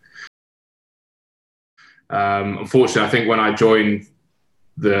 And unfortunately, I think when I joined,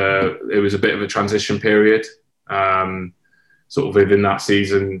 it was a bit of a transition period. Sort of within that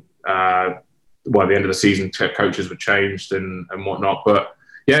season, at the end of the season, coaches were changed and whatnot. But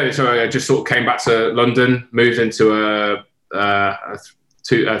yeah, so I just sort of came back to London, moved into a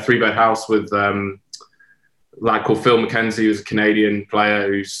 3-bed house with a lad called Phil McKenzie, who's a Canadian player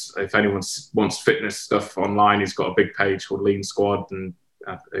who's, if anyone wants fitness stuff online, he's got a big page called Lean Squad, and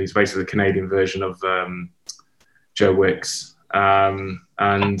he's basically the Canadian version of Joe Wicks. And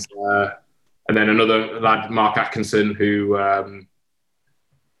then another lad, Mark Atkinson, who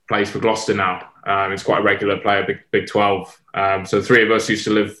plays for Gloucester now. He's quite a regular player, Big 12. So the three of us used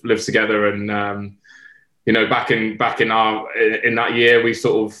to live together, and back in that year, we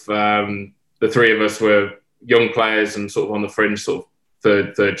sort of the three of us were young players and sort of on the fringe, sort of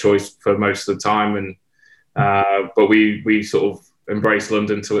third choice for most of the time, and but we sort of embraced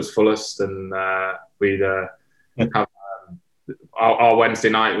London to its fullest, and we'd have our Wednesday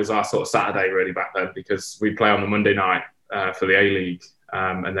night was our sort of Saturday really back then, because we'd play on the Monday night for the A-League.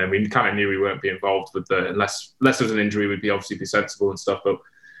 And then we kind of knew we weren't be involved with unless there was an injury, we'd obviously be sensible and stuff. But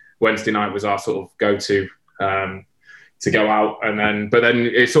Wednesday night was our sort of go-to to go out. But then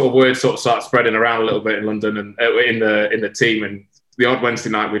it sort of word sort of started spreading around a little bit in London and in the team. And the odd Wednesday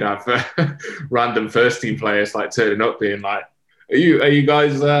night we'd have random first team players like turning up being like, are you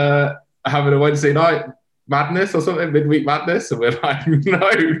guys having a Wednesday night madness or something, midweek madness? And we're like, no,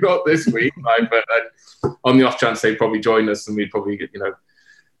 not this week. But then on the off chance they'd probably join us, and we'd probably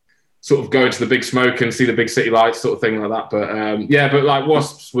sort of go into the big smoke and see the big city lights, sort of thing like that. But like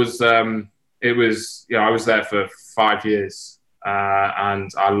Wasps was it was, I was there for 5 years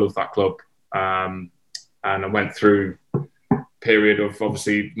and I loved that club. And I went through period of,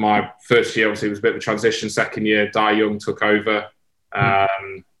 obviously my first year obviously was a bit of a transition. Second year, Dai Young took over,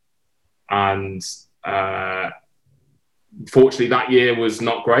 and fortunately that year was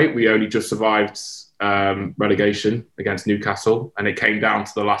not great. We only just survived relegation against Newcastle, and it came down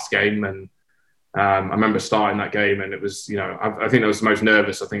to the last game. And I remember starting that game, and it was, I think I was the most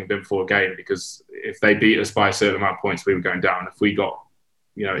nervous I think I've been before a game, because if they beat us by a certain amount of points, we were going down. If we got,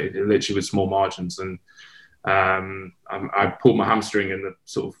 it literally was small margins. And I pulled my hamstring in the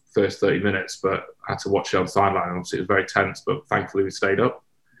sort of first 30 minutes, but I had to watch it on the sideline. Obviously, it was very tense, but thankfully we stayed up.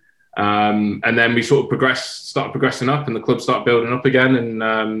 And then we sort of started progressing up, and the club started building up again.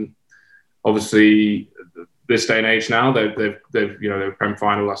 And obviously, this day and age now, they were Prem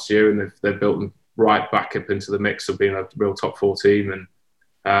final last year, and they've built them right back up into the mix of being a real top 4 team.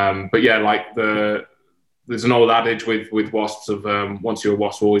 And but yeah, like there's an old adage with Wasps of once you're a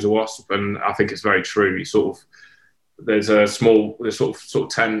Wasp, always a Wasp, and I think it's very true. There's sort of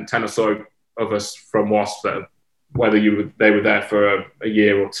 10 or so of us from Wasps that, whether they were there for a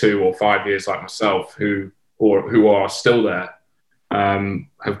year or 2 or 5 years, like myself, who are still there,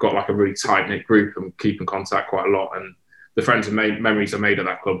 have got like a really tight knit group and keep in contact quite a lot. And the friends and memories I made at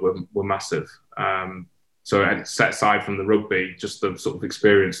that club were massive. So set aside from the rugby, just the sort of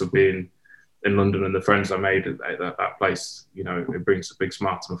experience of being in London and the friends I made at that place, it brings a big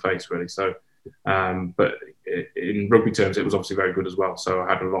smile to my face, really. So, but in rugby terms, it was obviously very good as well. So I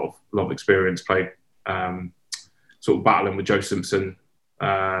had a lot of experience, played sort of battling with Joe Simpson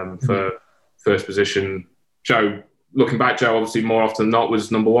for first position. Joe, looking back, Joe obviously more often than not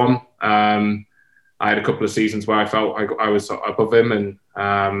was number 1. I had a couple of seasons where I felt I was above him, and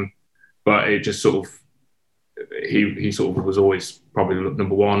but it just sort of, he sort of was always probably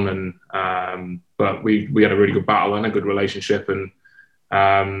number 1, and but we had a really good battle and a good relationship, and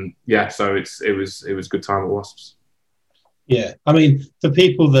so it was a good time at Wasps. Yeah, I mean, for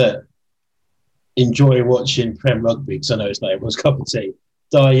people that enjoy watching Prem Rugby, because I know it's not everyone's cup of tea,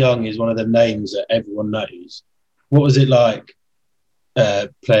 Dai Young is one of the names that everyone knows. What was it like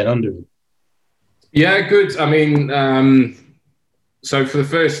playing under him? Yeah, good. I mean, so for the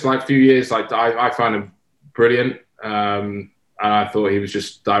first few years, I found him brilliant, and I thought he was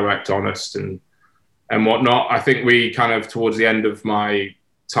just direct, honest, and whatnot. I think we kind of, towards the end of my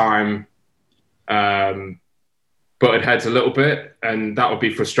time, butted heads a little bit, and that would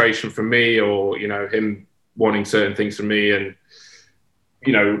be frustration from me, or him wanting certain things from me. And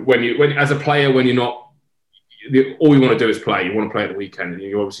when as a player, when you're not, all you want to do is play. You want to play at the weekend, and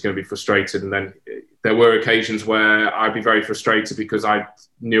you're obviously going to be frustrated. And then there were occasions where I'd be very frustrated because I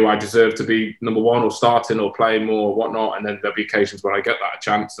knew I deserved to be number 1 or starting or playing more or whatnot. And then there'd be occasions where I get that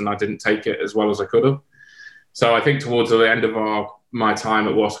chance and I didn't take it as well as I could have. So I think towards the end of my time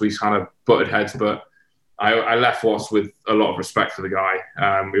at Wasps, we kind of butted heads, but I left Wasps with a lot of respect for the guy.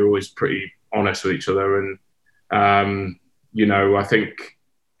 We were always pretty honest with each other. And, I think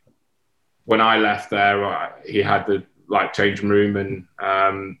when I left there, he had the changing room, and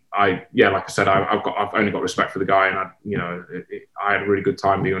like I said, I've only got respect for the guy, and I had a really good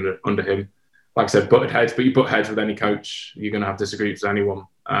time being under him. Like I said, butted heads, but you butt heads with any coach, you're going to have disagreements with anyone.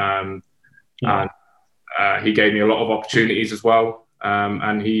 And he gave me a lot of opportunities as well,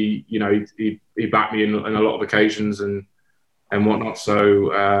 and he backed me in a lot of occasions and whatnot.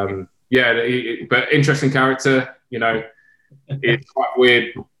 So but interesting character. It's quite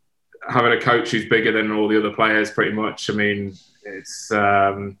weird having a coach who's bigger than all the other players, pretty much. I mean, it's,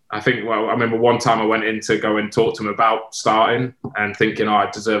 I remember one time I went in to go and talk to him about starting and thinking, I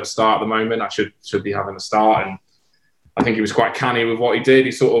deserve a start at the moment. I should be having a start. And I think he was quite canny with what he did.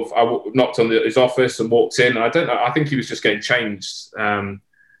 He I knocked on his office and walked in. And I don't know, I think he was just getting changed. But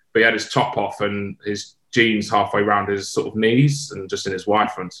he had his top off and his jeans halfway around his sort of knees and just in his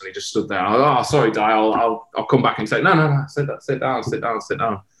wide fronts. And he just stood there. Oh, sorry, Di, I'll come back and say, no, sit down.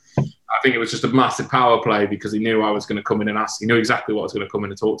 think it was just a massive power play because he knew I was going to come in and ask. He knew exactly what I was going to come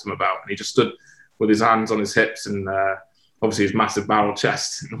in and talk to him about, and he just stood with his hands on his hips and obviously his massive barrel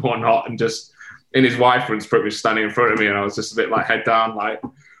chest and whatnot, and just in his Y-fronts pretty much standing in front of me, and I was just a bit like head down, like,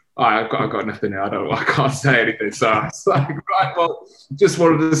 oh, I've got nothing here. I can't say anything. So I was like, right, well, just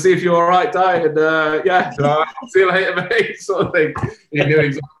wanted to see if you're all right, Di, and see you later, mate, sort of thing. He knew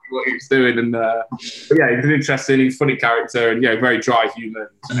exactly what he was doing, and but yeah, he was interesting. He's a funny character, and yeah, very dry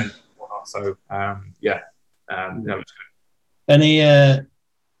humour and whatnot. So that was good.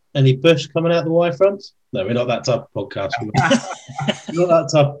 Any bush coming out the Y-front? No, we're not that type of podcast. We're not that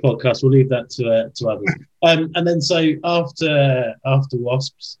type of podcast. We'll leave that to others. And then so after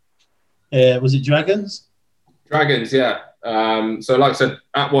Wasps, was it Dragons? Dragons, yeah. So like I said,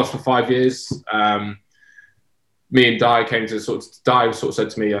 at Wasps for 5 years. Me and Di came to Di said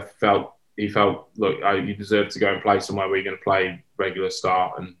to me, he felt, look, you deserve to go and play somewhere where you're going to play regular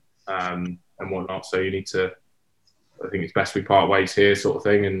start and whatnot. So you need to. I think it's best we part ways here, sort of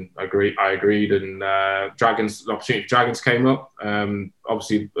thing. And I agreed. And the opportunity for Dragons came up.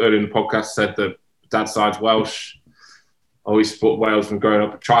 Obviously, earlier in the podcast, said that dad's side's Welsh. I always supported Wales from growing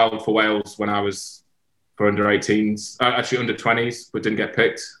up. I trialled for Wales when I was for under 18s, actually under 20s, but didn't get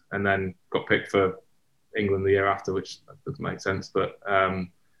picked. And then got picked for England the year after, which doesn't make sense. But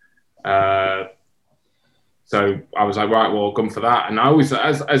so I was like, right, well, I'll come for that. And I always,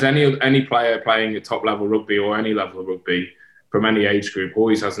 as any player playing at top level rugby or any level of rugby from any age group,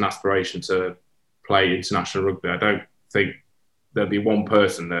 always has an aspiration to play international rugby. I don't think there'd be one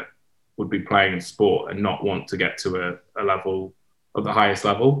person that would be playing in sport and not want to get to a level of the highest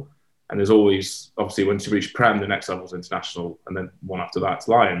level. And there's always, obviously, once you reach Prem, the next level is international, and then one after that's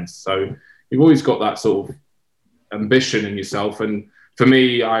Lions. So you've always got that sort of ambition in yourself. And for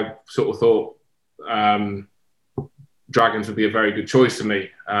me, I sort of thought Dragons would be a very good choice for me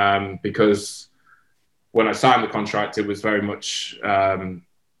because when I signed the contract, it was very much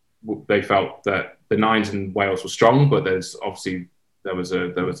they felt that the Nines in Wales were strong, but there was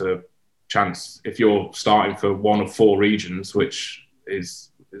a chance if you're starting for one of four regions, which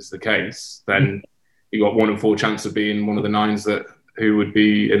is the case, then you got 1 in 4 chance of being one of the Nines who would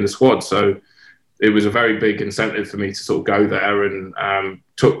be in the squad. So it was a very big incentive for me to sort of go there, and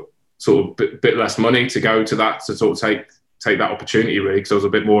took sort of bit less money to go to that, to sort of take that opportunity, really, because it was a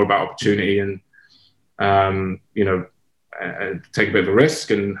bit more about opportunity and take a bit of a risk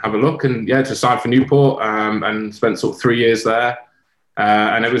and have a look, and to sign for Newport and spent sort of 3 years there,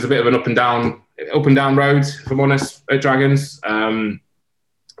 and it was a bit of an up and down road, if I'm honest, at Dragons.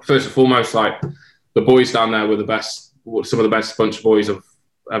 First and foremost, like, the boys down there were some of the best bunch of boys I've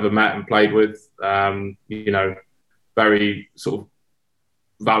ever met and played with. Very sort of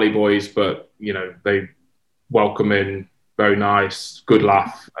Valley boys, but they welcoming, very nice, good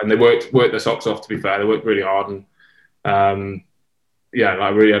laugh, and they worked their socks off. To be fair, they worked really hard, and I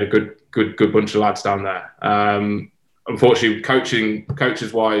really had a good bunch of lads down there. Unfortunately,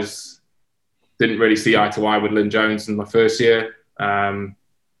 coaches wise, didn't really see eye to eye with Lynn Jones in my first year.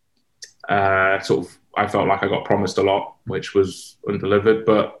 I felt like I got promised a lot, which was undelivered,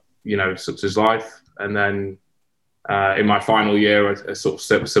 but such is life. And then in my final year, a sort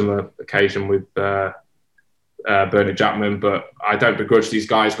of similar occasion with Bernard Jackman, but I don't begrudge these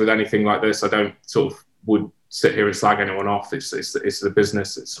guys with anything like this. I don't sort of would sit here and slag anyone off. It's the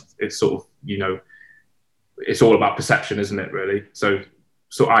business. It's sort of, it's all about perception, isn't it, really? So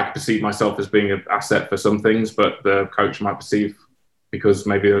I perceive myself as being an asset for some things, but the coach might perceive, because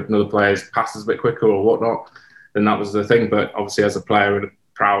maybe another player's passes a bit quicker or whatnot, then that was the thing. But obviously, as a player and a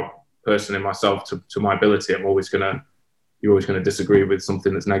proud person in myself to my ability, you're always gonna disagree with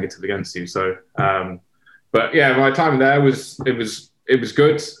something that's negative against you. So, but yeah, my time there was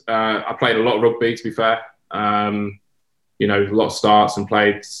good. I played a lot of rugby, to be fair. A lot of starts and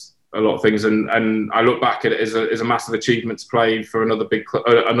played a lot of things, and I look back at it as a massive achievement to play for another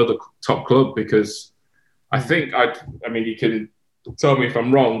another top club, because I think you can tell me if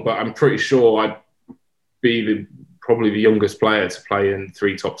I'm wrong, but I'm pretty sure I'd be probably the youngest player to play in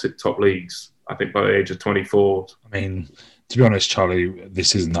 3 top leagues. I think by the age of 24. I mean, to be honest, Charlie,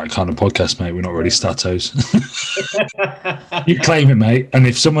 this isn't that kind of podcast, mate. We're not really statos. You claim it, mate. And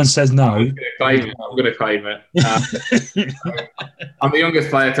if someone says no, I'm going to claim it. I'm the youngest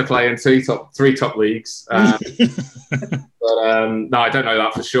player to play in 3 top leagues. But no, I don't know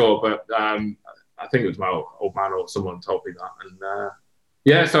that for sure. But I think it was my old man or someone told me that. And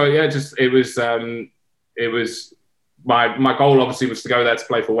it was my goal obviously was to go there to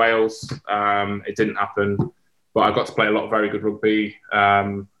play for Wales. It didn't happen, but I got to play a lot of very good rugby,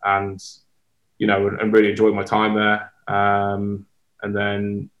 and really enjoyed my time there. And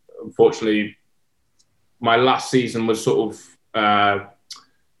then unfortunately, my last season was sort of, I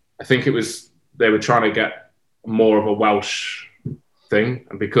think it was, they were trying to get more of a Welsh thing.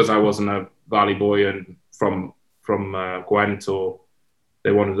 And because I wasn't a Valley boy and from Gwent, or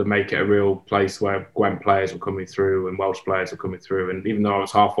they wanted to make it a real place where Gwent players were coming through and Welsh players were coming through. And even though I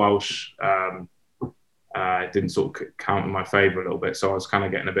was half Welsh, it didn't sort of count in my favour a little bit. So I was kind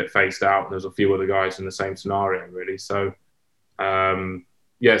of getting a bit phased out. And there's a few other guys in the same scenario, really. So, so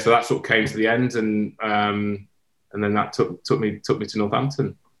that sort of came to the end, and then that took me to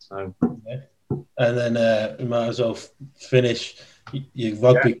Northampton. So, and then we might as well finish your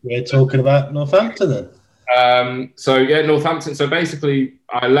rugby career talking about Northampton then. Northampton. So basically,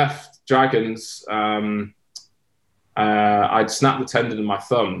 I left Dragons. I'd snapped the tendon in my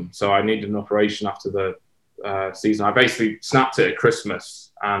thumb, so I needed an operation after the season. I basically snapped it at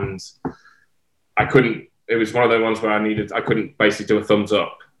Christmas, and I couldn't. It was one of those ones where I couldn't basically do a thumbs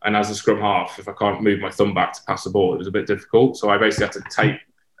up. And as a scrum half, if I can't move my thumb back to pass the ball, it was a bit difficult. So I basically had to tape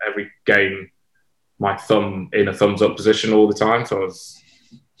every game my thumb in a thumbs up position all the time. So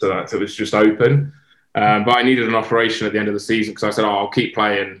it was just open. But I needed an operation at the end of the season, because I said, I'll keep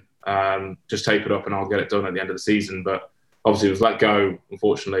playing, just tape it up and I'll get it done at the end of the season. But obviously it was let go,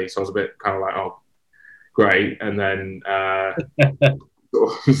 unfortunately. So I was a bit kind of like, oh, great. And then I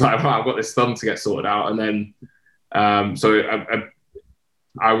was like, right, I've got this thumb to get sorted out. And then,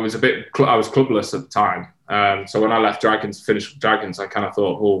 I was clubless at the time. So when I left Dragons, finished with Dragons, I kind of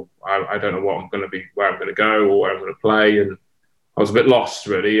thought, I don't know where I'm going to go or where I'm going to play. And I was a bit lost,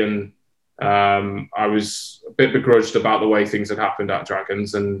 really. And I was a bit begrudged about the way things had happened at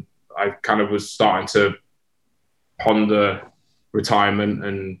Dragons. And I kind of was starting to ponder retirement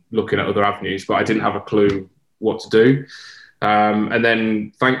and looking at other avenues, but I didn't have a clue what to do. And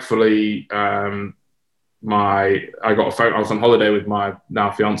then thankfully, I got a phone. I was on holiday with my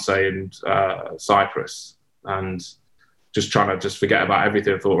now fiance in Cyprus, and just trying to forget about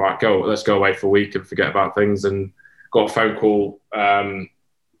everything. I thought, right, let's go away for a week and forget about things. And got a phone call from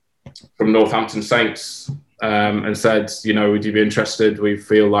Northampton Saints and said, would you be interested? We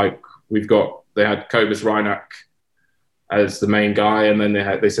feel like they had Cobus Reinach as the main guy, and then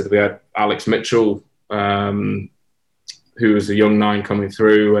they said we had Alex Mitchell, who was a young 9 coming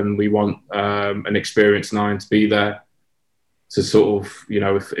through, and we want an experienced 9 to be there to sort of,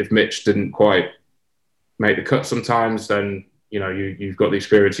 if Mitch didn't quite make the cut sometimes, then, you've got the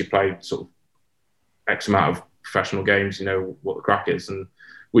experience, you played sort of X amount of professional games, you know what the crack is, and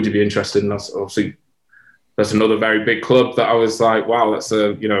would you be interested? And that's another very big club that I was like, wow, that's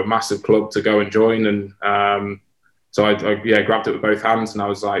a massive club to go and join. And so I grabbed it with both hands, and I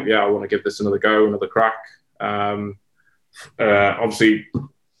was like, I want to give this another go, another crack. Obviously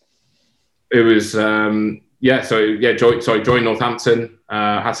it was joined Northampton,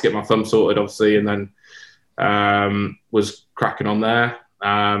 had to get my thumb sorted obviously, and then was cracking on there,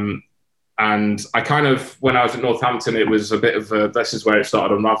 and I kind of, when I was at Northampton, it was a bit of this is where it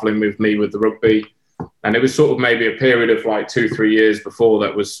started unraveling with me with the rugby, and it was sort of maybe a period of like 2-3 years before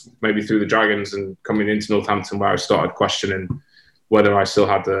that, was maybe through the Dragons and coming into Northampton, where I started questioning whether I still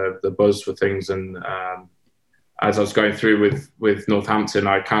had the buzz for things. And as I was going through with Northampton,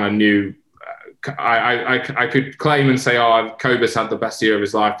 I kind of knew I could claim and say, Cobus had the best year of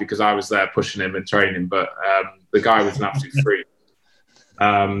his life because I was there pushing him and training, but the guy was an absolute freak.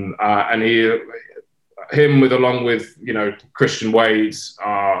 And him along with Christian Wade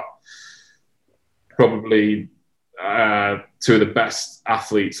are probably 2 of the best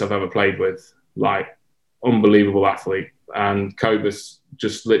athletes I've ever played with, like unbelievable athlete. And Cobus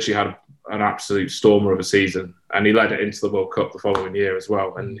just literally had an absolute stormer of a season, and he led it into the World Cup the following year as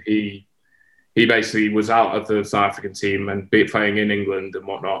well. And he basically was out of the South African team and playing in England and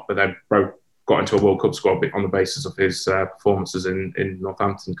whatnot, but then got into a World Cup squad on the basis of his performances in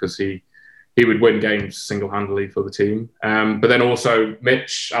Northampton, because he would win games single-handedly for the team. But then also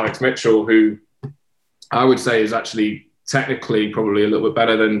Alex Mitchell, who I would say is actually technically probably a little bit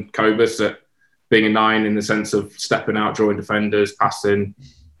better than Cobus at being a 9, in the sense of stepping out, drawing defenders, passing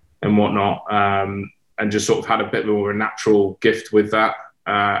and whatnot, and just sort of had a bit more of a natural gift with that.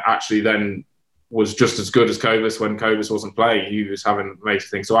 Actually then was just as good as Cobus when Cobus wasn't playing. He was having amazing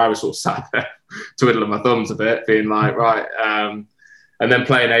things. So I was sort of sat there twiddling my thumbs a bit, being like, right. And then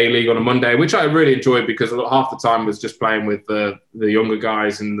playing A-League on a Monday, which I really enjoyed, because half the time was just playing with the younger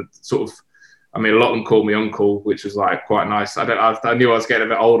guys, and a lot of them called me uncle, which was like quite nice. I knew I was getting a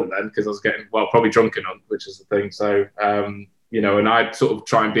bit older then, because I was getting, probably drunk enough, which is the thing. So, and I'd sort of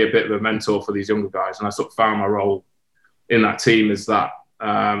try and be a bit of a mentor for these younger guys. And I sort of found my role in that team is that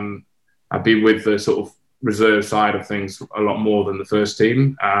I'd be with the sort of reserve side of things a lot more than the first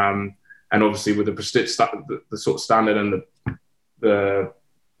team. And obviously with the sort of standard and the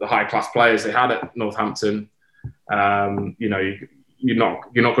high class players they had at Northampton, you know, you're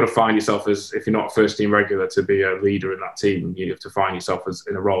not going to find yourself as, if you're not a first team regular, to be a leader in that team. You have to find yourself as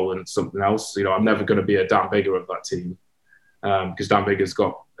in a role in something else. You know, I'm never going to be a Dan Biggar of that team, because Dan Biggar's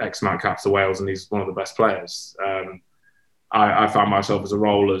got X amount of caps for Wales and he's one of the best players. I found myself as a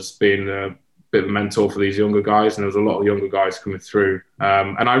role as being a bit of a mentor for these younger guys, and there was a lot of younger guys coming through.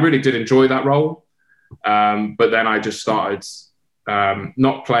 And I really did enjoy that role. But then I just started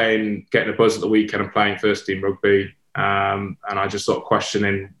not playing, getting a buzz at the weekend and playing first team rugby. And I just sort of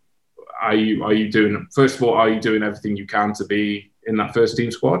questioning, are you doing, first of all, are you doing everything you can to be in that first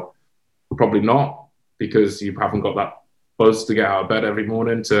team squad? Probably not, because you haven't got that buzz to get out of bed every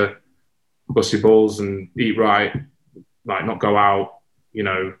morning to bust your balls and eat right, like not go out, you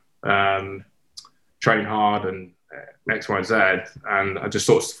know, train hard and X, Y, Z. And I just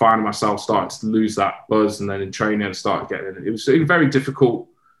sort of find myself starting to lose that buzz, and then in training I started getting it was very difficult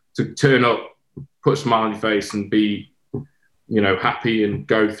to turn up, put a smile on your face and be, you know, happy and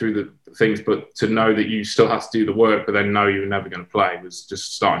go through the things, but to know that you still have to do the work, but then know you're never going to play was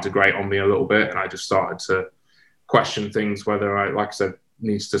just starting to grate on me a little bit. And I just started to question things, whether I, like I said,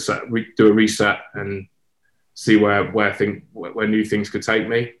 needs to do a reset and see where new things could take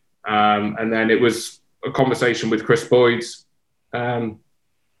me. And then it was a conversation with Chris Boyd.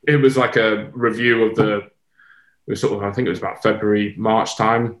 It was like a review of I think it was about February, March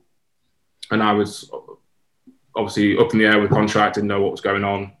time. And I was obviously up in the air with contract, didn't know what was going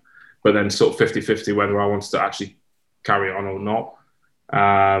on, but then sort of 50-50 whether I wanted to actually carry on or not.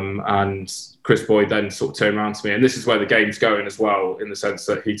 And Chris Boyd then sort of turned around to me, and this is where the game's going as well, in the sense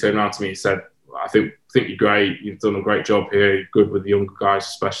that he turned around to me and said, I think you're great, you've done a great job here, you're good with the younger guys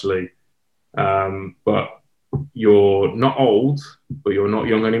especially, but you're not old, but you're not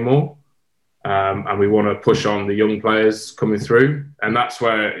young anymore. And we want to push on the young players coming through. And that's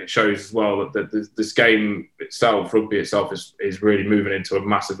where it shows as well that this game itself, rugby itself, is really moving into a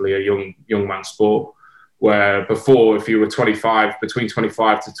young man sport. Where before, if you were 25, between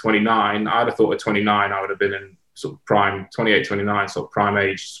 25 to 29, I'd have thought at 29, I would have been in sort of prime, 28, 29, sort of prime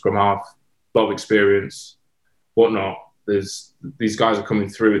age, scrum half, a lot of experience, whatnot. These guys are coming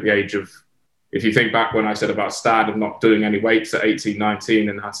through at the age of, if you think back when I said about Stad and not doing any weights at 18, 19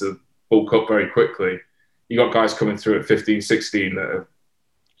 and had to bulk up very quickly, you got guys coming through at 15, 16 that are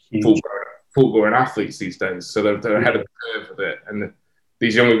full-grown athletes these days. So they're ahead of the curve of it. And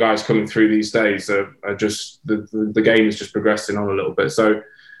these younger guys coming through these days are just, the game is just progressing on a little bit. So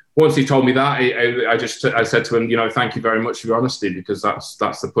once he told me that, I said to him, you know, thank you very much for your honesty, because that's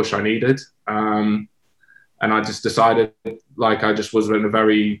the push I needed. And I just decided, like, I just wasn't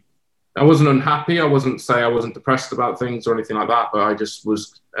I wasn't unhappy. I wasn't depressed about things or anything like that, but I just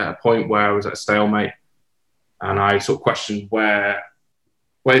was at a point where I was at a stalemate, and I sort of questioned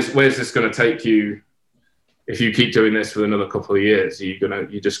where's this going to take you? If you keep doing this for another couple of years,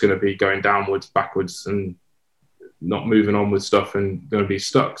 you're just going to be going downwards, backwards, and not moving on with stuff, and going to be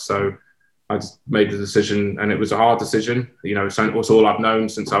stuck. So I just made the decision, and it was a hard decision. You know, it was all I've known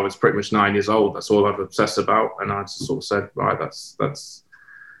since I was pretty much 9 years old. That's all I've obsessed about, and I just sort of said, right, that's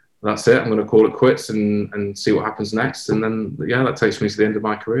it. I'm going to call it quits and see what happens next. And then, yeah, that takes me to the end of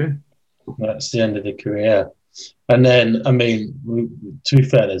my career. That's the end of the career. And then, I mean, to be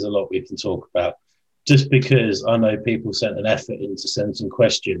fair, there's a lot we can talk about. Just because I know people sent an effort in to send some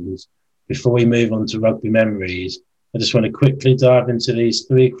questions, before we move on to rugby memories, I just want to quickly dive into these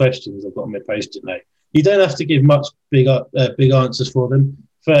 3 questions I've got on my post-it note. You don't have to give much big answers for them.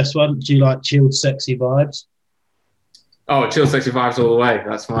 First one, do you like chilled, sexy vibes? Oh, chilled, sexy vibes all the way.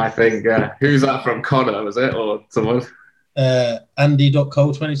 That's my thing. Who's that from? Connor, was it? Or someone?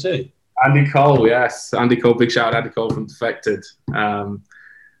 Andy.Cole22. Andy Cole, yes. Andy Cole, big shout out Andy Cole from Defected.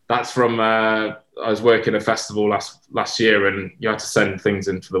 That's from, I was working a festival last year, and you had to send things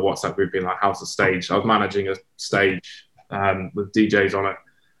into the WhatsApp group being like, how's the stage? I was managing a stage with DJs on it.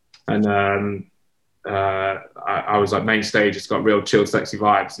 And I was like, main stage, it's got real chilled, sexy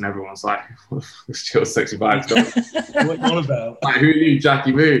vibes. And everyone's like, what's chilled, sexy vibes? What are you on about? Like, who are you,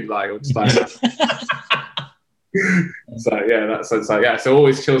 Jackie Moon? Like, just like so yeah, that's like, yeah. So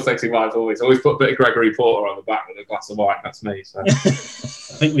always chill, sexy vibes. Always put a bit of Gregory Porter on the back with a glass of wine. That's me. So. I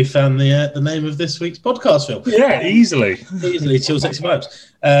think we found the name of this week's podcast, Phil. Yeah, easily chill, sexy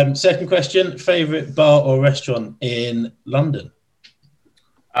vibes. Second question: favorite bar or restaurant in London?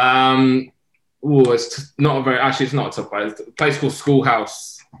 It's not it's not a tough place. It's a place called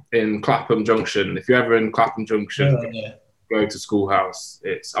Schoolhouse in Clapham Junction. If you're ever in Clapham Junction, go to Schoolhouse.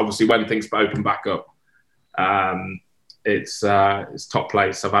 It's obviously when things open back up. It's top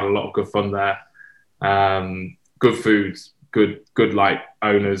place. I've had a lot of good fun there. Good food, good like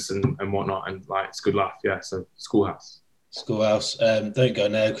owners and whatnot, and like it's good laugh. Yeah, so Schoolhouse. Schoolhouse. Don't go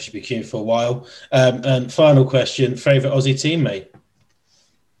now because you'll be queuing for a while. And final question: favourite Aussie teammate?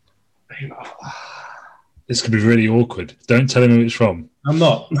 This could be really awkward. Don't tell him who it's from. I'm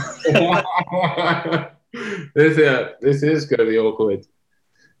not. This is going to be awkward.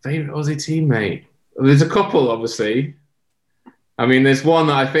 Favourite Aussie teammate? There's a couple, obviously. I mean, there's one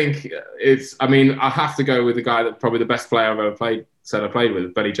that I think it's. I mean, I have to go with the guy that probably the best player I've ever played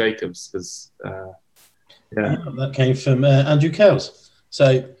with, Benny Jacobs, because yeah, that came from Andrew Kells.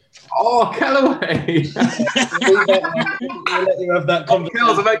 So, Kellaway. We'll let you have that conversation.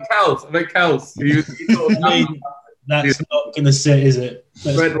 I meant Kells. That's not going to sit, is it?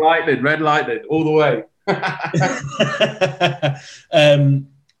 Red lightning, all the way.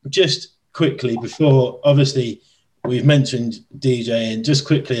 Just quickly before, obviously, we've mentioned DJing. Just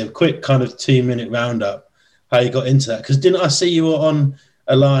quickly, a quick kind of 2-minute roundup. How you got into that? Because didn't I see you were on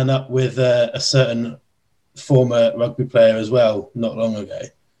a lineup with a certain former rugby player as well not long ago?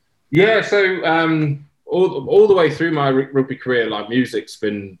 Yeah. So all the way through my rugby career, like music's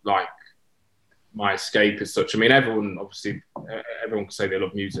been like my escape as such. I mean, everyone can say they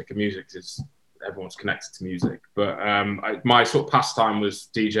love music, and music is everyone's connected to music. But my sort of pastime was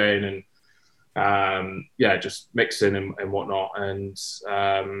DJing and just mixing and whatnot. And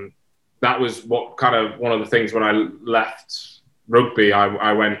that was what kind of one of the things when I left rugby.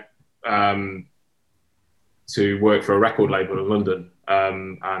 I went to work for a record label in London,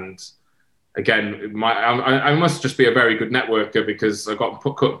 and again, I must just be a very good networker because I got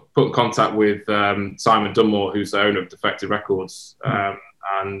put in contact with Simon Dunmore, who's the owner of Defected Records,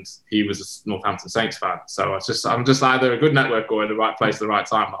 and he was a Northampton Saints fan. So I'm just either a good networker or in the right place at the right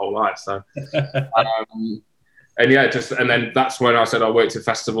time my whole life. So, and then that's when I said I worked at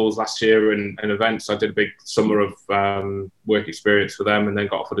festivals last year and events. I did a big summer of work experience for them, and then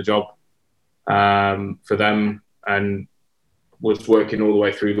got offered a job for them and was working all the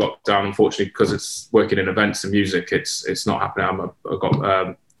way through lockdown. Unfortunately, because it's working in events and music, it's not happening.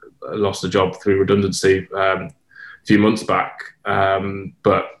 I lost a job through redundancy a few months back,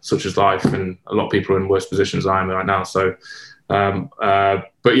 but such is life, and a lot of people are in worse positions than I am right now. So,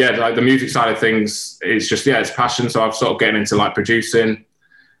 but yeah, like the music side of things is just it's passion. So I've sort of getting into like producing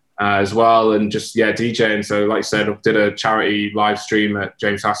as well, and just DJing. So like I said, I did a charity live stream at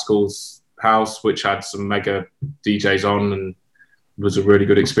James Haskell's house, which had some mega DJs on, and was a really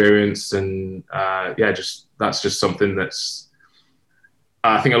good experience. And that's just something that's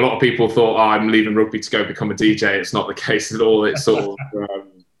I think a lot of people thought, I'm leaving rugby to go become a DJ. It's not the case at all. It's sort of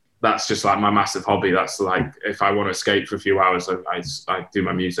that's just like my massive hobby. That's like if I want to escape for a few hours, I do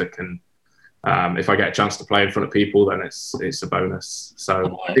my music, and if I get a chance to play in front of people, then it's a bonus.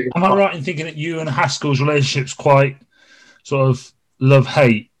 So am I right in thinking that you and Haskell's relationship's quite sort of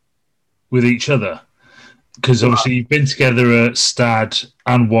love-hate with each other? Because obviously you've been together at Stad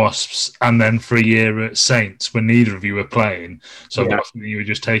and Wasps, and then for a year at Saints when neither of you were playing. So you were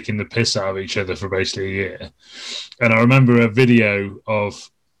just taking the piss out of each other for basically a year. And I remember a video of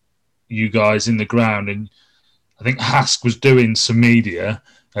you guys in the ground, and I think Hask was doing some media,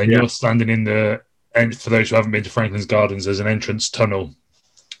 and you're standing in the. And for those who haven't been to Franklin's Gardens, there's an entrance tunnel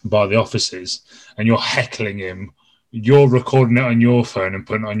by the offices, and you're heckling him. You're recording it on your phone and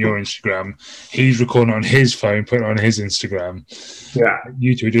putting it on your Instagram. He's recording it on his phone, putting it on his Instagram. Yeah.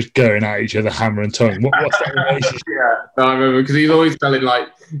 You two are just going at each other, hammer and tongue. What's that relationship? No, I remember because he's always telling, like,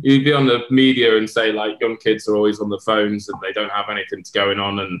 he'd be on the media and say, like, young kids are always on the phones and they don't have anything going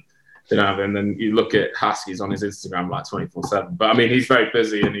on, and and then you look at Husky's on his Instagram like 24/7. But I mean, he's very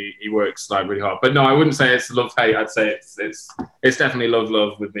busy and he works like really hard. But no, I wouldn't say it's love-hate. I'd say it's definitely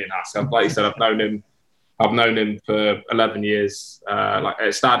love with me and Husky. Like you said, I've known him for 11 years. Like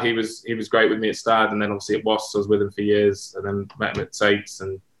at Stad, he was great with me at Stad, and then obviously at Wasps, I was with him for years, and then met him at Saints.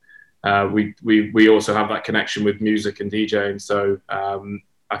 And we also have that connection with music and DJing. So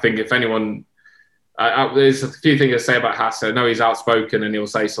I think if anyone, there's a few things to say about Hass. I know he's outspoken and he'll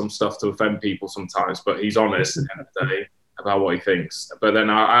say some stuff to offend people sometimes, but he's honest at the end of the day about what he thinks. But then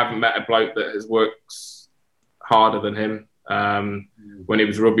I haven't met a bloke that has worked harder than him. When he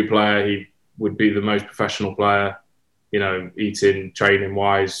was a rugby player, he would be the most professional player, eating, training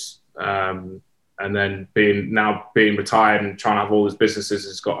wise. And then being retired and trying to have all his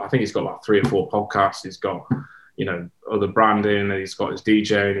businesses, I think he's got like 3 or 4 podcasts. He's got, other branding, and he's got his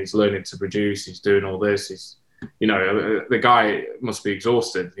DJ, and he's learning to produce. He's doing all this. He's, the guy must be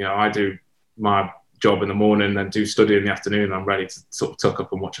exhausted. I do my job in the morning, then do study in the afternoon. I'm ready to sort of tuck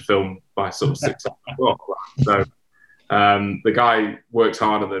up and watch a film by sort of 6 o'clock. So the guy works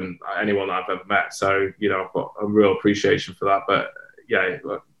harder than anyone that I've ever met. So, you know, I've got a real appreciation for that. But yeah,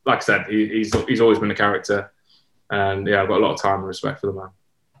 like I said, he's always been a character. And yeah, I've got a lot of time and respect for the man.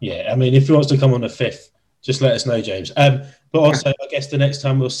 Yeah, I mean, if he wants to come on the 5th, just let us know, James. But also, I guess the next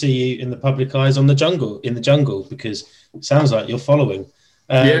time we'll see you in the public eyes in the jungle, because it sounds like you're following.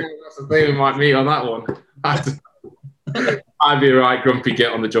 Yeah, that's the thing. We might meet on that one. I'd be a right grumpy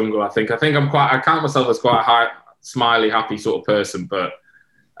git on the jungle. I think I count myself as quite a high, smiley, happy sort of person, but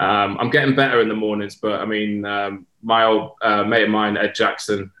I'm getting better in the mornings. But I mean, my old mate of mine, Ed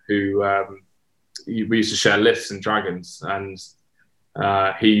Jackson, who we used to share lifts and dragons, and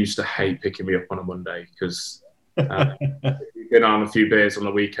he used to hate picking me up on a Monday because we've been on a few beers on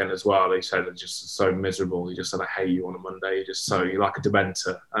the weekend as well. He said it's just so miserable. He just said, I hate you on a Monday. You're like a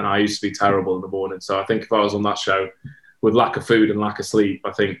dementor. And I used to be terrible in the morning. So I think if I was on that show with lack of food and lack of sleep,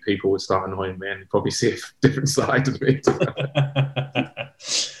 I think people would start annoying me and probably see a different side of me.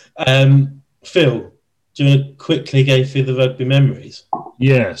 Phil, do you want to quickly go through the rugby memories?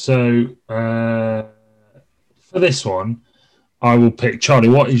 Yeah, so for this one, I will pick Charlie.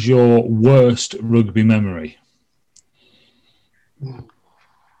 What is your worst rugby memory?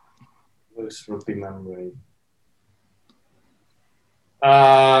 Worst rugby memory.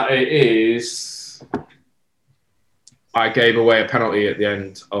 It is. I gave away a penalty at the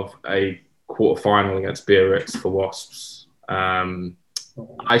end of a quarter final against Biarritz for Wasps.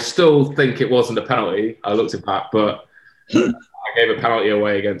 I still think it wasn't a penalty. I looked it back, but I gave a penalty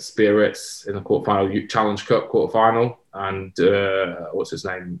away against Biarritz in the quarterfinal Challenge Cup quarterfinal, and what's his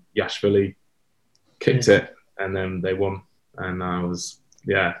name, Yashvili, kicked it, and then they won. And I was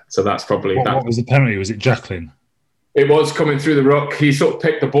So that's probably what was the penalty? Was it Jacqueline? It was coming through the ruck. He sort of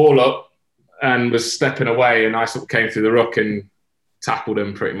picked the ball up and was stepping away, and I sort of came through the ruck and tackled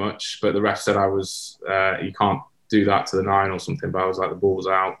him pretty much. But the ref said I was you can't do that to the 9 or something. But I was like, the ball was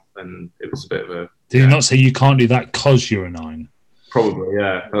out, and it was a bit of a. Did he not say you can't do that because you're a 9? Probably,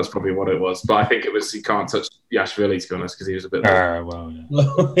 yeah. That's probably what it was. But I think it was you can't touch Yashvili, to be honest, because he was a bit. Well, yeah.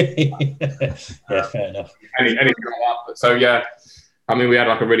 Yeah, fair enough. Anything like that. But so yeah, I mean, we had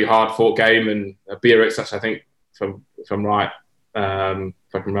like a really hard fought game, and Biarritz, I think, if I'm right, if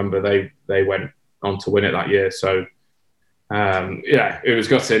I can remember, they went on to win it that year. So it was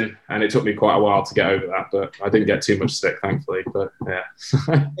gutting, and it took me quite a while to get over that, but I didn't get too much stick, thankfully. But yeah.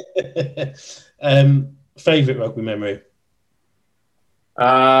 Favorite rugby memory?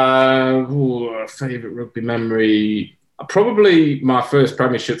 Favorite rugby memory? Probably my first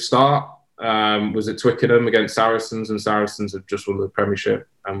Premiership start was at Twickenham against Saracens, and Saracens had just won the Premiership,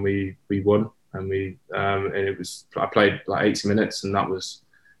 and we won. And I played like 80 minutes, and that was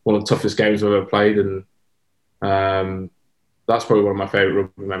one of the toughest games I've ever played. And that's probably one of my favourite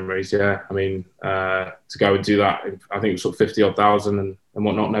rugby memories. Yeah, I mean, to go and do that, I think it was sort of 50,000 and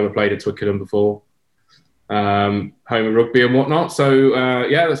whatnot. Never played at Twickenham before, home of rugby and whatnot. So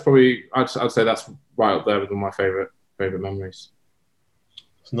that's probably I'd say that's right up there with one of my favourite memories.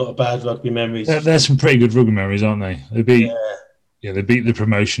 It's not a bad rugby memories. There's some pretty good rugby memories, aren't they? They beat the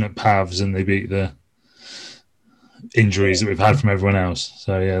promotion at Pavs, and they beat the injuries that we've had from everyone else.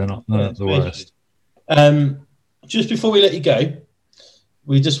 So yeah, they're not the worst. Just before we let you go,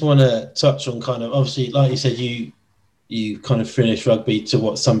 we just want to touch on kind of, obviously, like you said, you kind of finished rugby to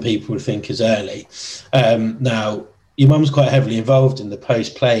what some people would think is early. Now, your mum's quite heavily involved in the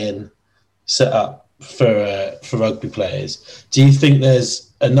post-play-in setup for rugby players. Do you think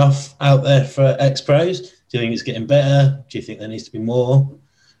there's enough out there for ex-pros? Do you think it's getting better? Do you think there needs to be more?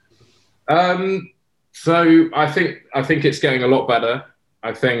 So I think it's getting a lot better.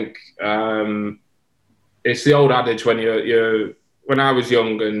 I think it's the old adage when when I was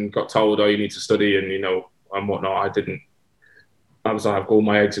young and got told, you need to study and whatnot. I was like, I've got all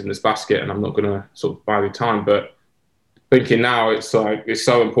my eggs in this basket and I'm not going to sort of buy the time. But thinking now, it's like, it's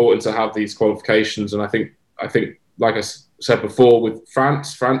so important to have these qualifications. And I think like I said before, with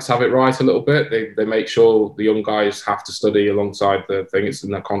France have it right a little bit. They make sure the young guys have to study alongside the thing. It's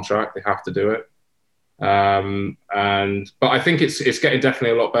in their contract. They have to do it. But I think it's getting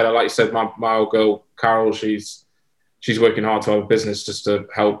definitely a lot better. Like you said, my old girl, Carol, she's working hard to have a business just to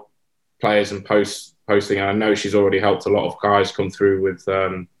help players and posting. And I know she's already helped a lot of guys come through with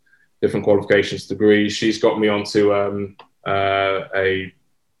different qualifications, degrees. She's got me onto a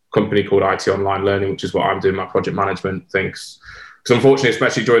company called IT Online Learning, which is what I'm doing, my project management things. Because unfortunately,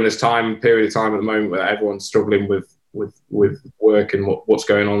 especially during this period of time at the moment where everyone's struggling with work and what's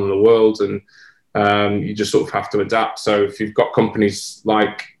going on in the world, and you just sort of have to adapt. So if you've got companies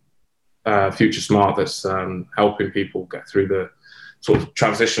like Future Smart that's helping people get through the sort of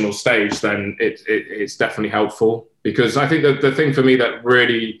transitional stage, then it's definitely helpful. Because I think that the thing for me that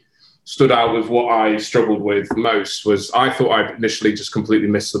really stood out with what I struggled with most was I thought I'd initially just completely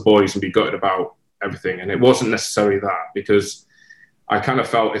miss the boys and be gutted about everything. And it wasn't necessarily that, because I kind of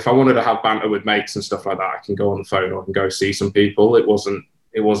felt if I wanted to have banter with mates and stuff like that, I can go on the phone or I can go see some people. It wasn't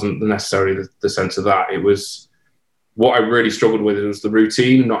necessarily the sense of that. It was what I really struggled with was the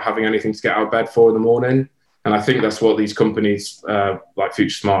routine, not having anything to get out of bed for in the morning. And I think that's what these companies like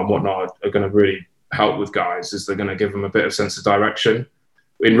Future Smart and whatnot are going to really help with guys, is they're going to give them a bit of sense of direction.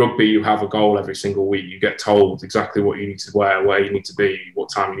 In rugby, you have a goal every single week. You get told exactly what you need to wear, where you need to be, what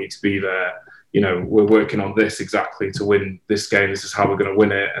time you need to be there. You know, we're working on this exactly to win this game. This is how we're going to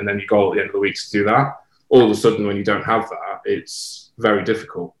win it. And then you go at the end of the week to do that. All of a sudden, when you don't have that, it's very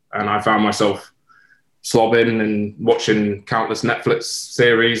difficult. And I found myself slobbing and watching countless Netflix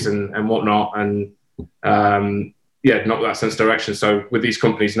series and whatnot. And not that sense of direction. So with these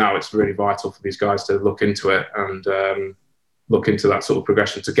companies now, it's really vital for these guys to look into it and look into that sort of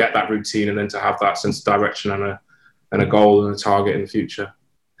progression to get that routine and then to have that sense of direction and a goal and a target in the future.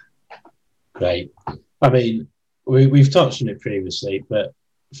 Great. I mean, we've touched on it previously, but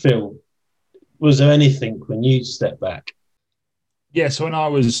Phil, was there anything when you stepped back? Yeah, so when I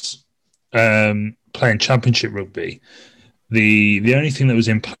was playing championship rugby, the only thing that was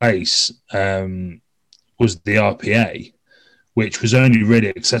in place was the RPA, which was only really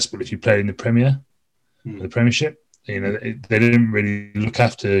accessible if you played in the the Premiership. You know, they didn't really look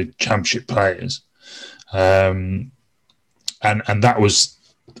after championship players, and that was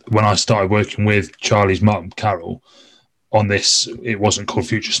when I started working with Charlie's Martin Carroll on this. It wasn't called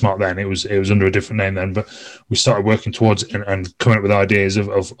Future Smart then; it was under a different name then. But we started working towards it and coming up with ideas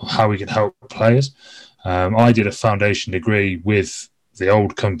of how we could help players. I did a foundation degree with the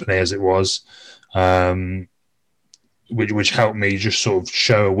old company as it was, which helped me just sort of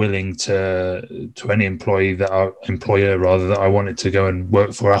show a willing to any employer that I wanted to go and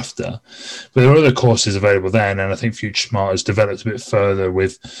work for after. But there are other courses available then, and I think Future Smart has developed a bit further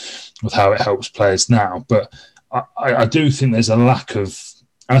with how it helps players now. But I do think there's a lack of,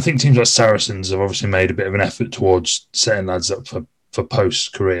 and I think teams like Saracens have obviously made a bit of an effort towards setting lads up for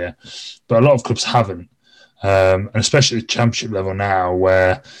post-career, but a lot of clubs haven't. And especially at the championship level now,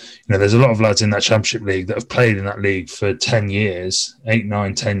 where there's a lot of lads in that championship league that have played in that league for 10 years, 8,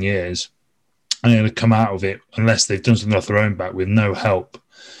 9, 10 years, and they're going to come out of it unless they've done something off their own back with no help.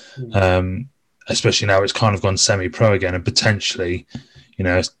 Especially now it's kind of gone semi-pro again, and potentially,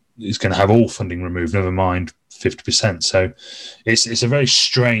 it's going to have all funding removed, never mind 50%. So it's a very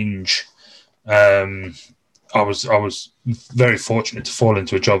strange. I was very fortunate to fall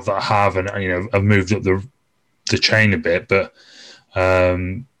into a job that I have, and I've moved up the chain a bit, but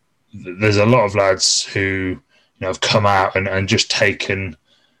there's a lot of lads who have come out and just taken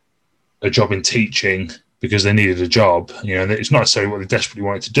a job in teaching because they needed a job. It's not necessarily what they desperately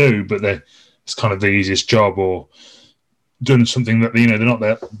wanted to do, but it's kind of the easiest job, or doing something that they're not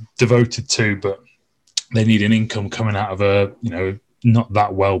that devoted to, but they need an income coming out of a not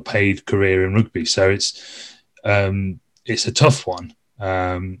that well paid career in rugby. So it's a tough one,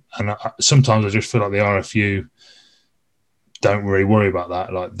 and sometimes I just feel like the RFU don't really worry about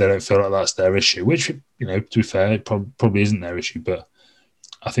that. Like, they don't feel like that's their issue, which, to be fair, it probably isn't their issue. But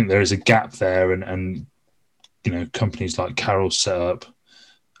I think there is a gap there, and companies like Carroll's set up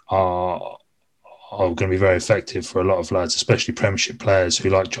are going to be very effective for a lot of lads, especially Premiership players who,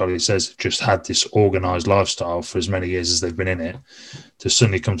 like Charlie says, have just had this organised lifestyle for as many years as they've been in it. To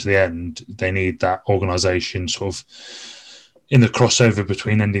suddenly come to the end, they need that organisation sort of in the crossover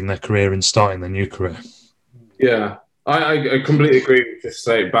between ending their career and starting their new career. Yeah, I completely agree with just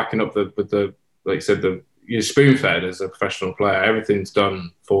backing up with the like you said, you're spoon-fed as a professional player. Everything's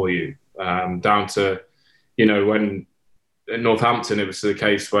done for you, down to when in Northampton it was the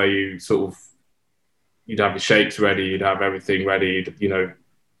case where you sort of you'd have your shakes ready, you'd have everything ready,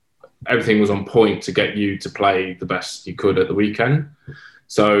 everything was on point to get you to play the best you could at the weekend.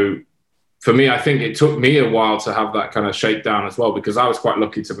 So for me, I think it took me a while to have that kind of shakedown as well, because I was quite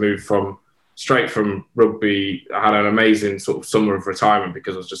lucky to move straight from rugby. I had an amazing sort of summer of retirement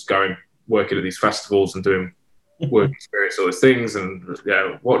because I was just working at these festivals and doing work experience, all those things and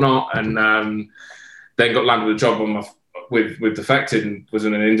whatnot. And then got landed a job with Defected and was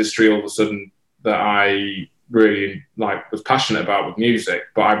in an industry all of a sudden that I really was passionate about with music.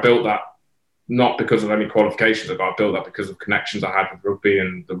 But I built that not because of any qualifications, but I built that because of connections I had with rugby,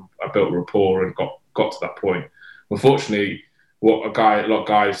 and I built a rapport and got to that point. Unfortunately, a lot of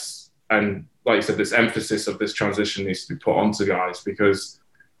guys, and like you said, this emphasis of this transition needs to be put onto guys, because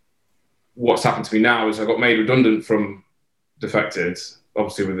what's happened to me now is I got made redundant from Defected,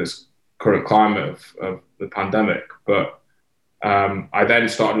 obviously with this current climate of the pandemic. But I then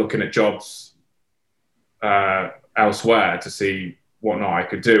started looking at jobs elsewhere to see what not I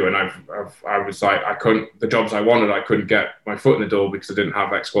could do, and I was like, I couldn't, the jobs I wanted, I couldn't get my foot in the door because I didn't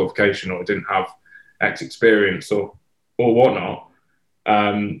have X qualification or I didn't have X experience or whatnot.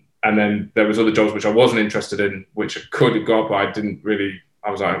 And then there was other jobs which I wasn't interested in, which I could have got, but I didn't really. I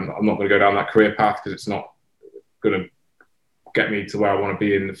was like, I'm not going to go down that career path because it's not going to get me to where I want to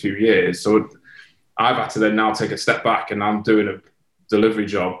be in a few years. So I've had to then now take a step back, and I'm doing a delivery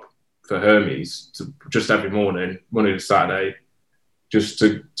job for Hermes just every morning, Monday to Saturday, just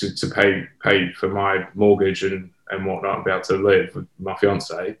to pay for my mortgage and whatnot, and be able to live with my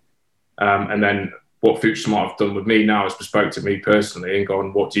fiance. And then what Future Smart have done with me now is bespoke to me personally and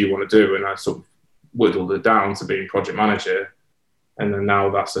gone, what do you want to do? And I sort of whittled it down to being project manager. And then now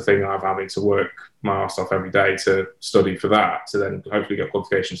that's the thing, I'm having to work my arse off every day to study for that, to then hopefully get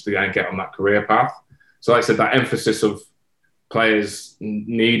qualifications to then get on that career path. So like I said, that emphasis of players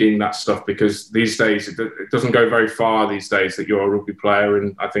needing that stuff, because these days, it doesn't go very far these days that you're a rugby player.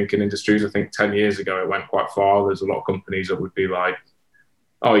 And I think in industries, I think 10 years ago, it went quite far. There's a lot of companies that would be like,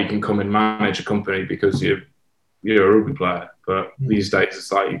 oh, you can come and manage a company because you're a rugby player. But these days,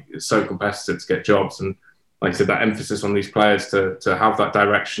 it's like, it's so competitive to get jobs. And like I said, that emphasis on these players to have that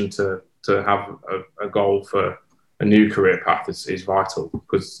direction, to have a goal for a new career path is vital,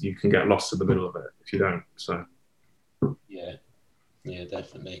 because you can get lost in the middle of it if you don't. So, yeah,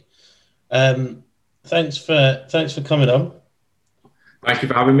 definitely. Thanks for coming on. Thank you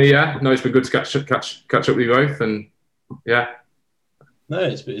for having me. Yeah, no, it's been good to catch up with you both, and yeah. No,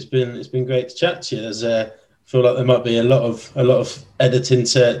 it's been great to chat to you. I feel like there might be a lot of editing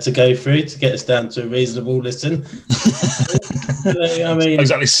to go through to get us down to a reasonable listen. I mean,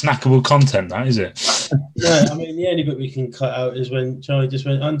 exactly snackable content, that is it? No, I mean the only bit we can cut out is when Charlie just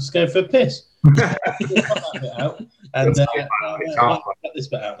went, "I'm just going for a piss." Cut that bit out, and cut this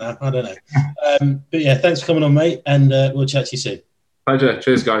bit out now. I don't know, but yeah, thanks for coming on, mate, and we'll chat to you soon. Pleasure.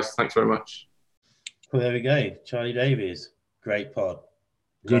 Cheers, guys. Thanks very much. Well, there we go. Charlie Davies, great pod.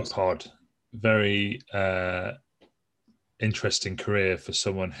 Good pod. Very interesting career for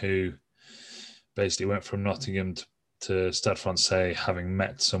someone who basically went from Nottingham to Stade Francais, having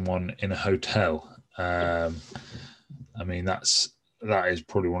met someone in a hotel. I mean, that is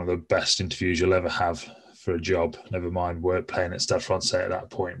probably one of the best interviews you'll ever have for a job. Never mind playing at Stade Francais at that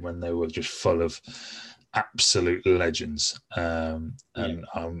point when they were just full of absolute legends. And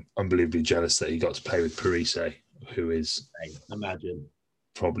I'm unbelievably jealous that he got to play with Parise, who is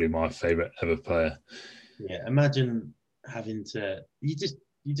probably my favourite ever player. Yeah, imagine having to you just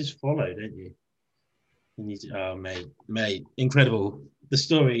follow, don't you? And you oh mate, incredible. The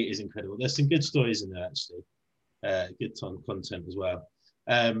story is incredible. There's some good stories in there actually. Good content as well.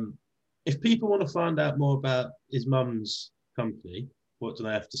 If people want to find out more about his mum's company, what do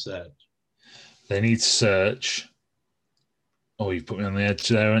they have to search? They need to search. Oh, you put me on the edge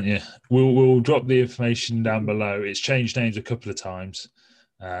there, aren't you? We'll drop the information down below. It's changed names a couple of times,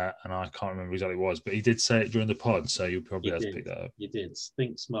 and I can't remember exactly what it was, but he did say it during the pod, so you'll probably have to pick that up. You did.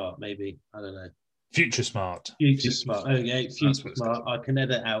 Think Smart, maybe. I don't know. Future Smart. Future Smart. Okay, Future Smart. I can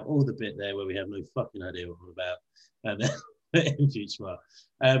edit out all the bit there where we have no fucking idea what we're about. In Future Smart.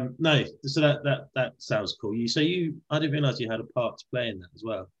 No, so that sounds cool. I didn't realise you had a part to play in that as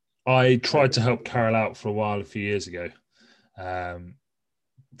well. I tried to help Carol out for a while a few years ago.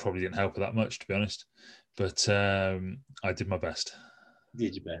 Probably didn't help her that much, to be honest, but I did my best.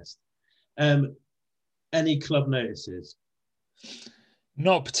 Did your best. Any club notices?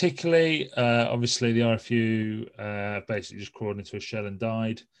 Not particularly. Obviously, the RFU basically just crawled into a shell and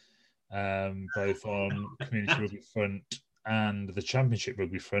died, both on community rugby front and the championship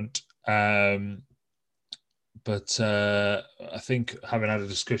rugby front. But I think, having had a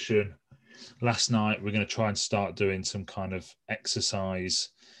discussion last night, we're going to try and start doing some kind of exercise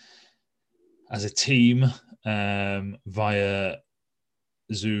as a team via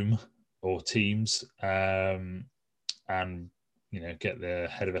Zoom or Teams, and get the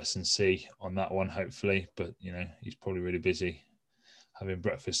head of S&C on that one, hopefully. But he's probably really busy having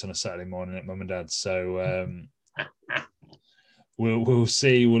breakfast on a Saturday morning at mum and dad's. So we'll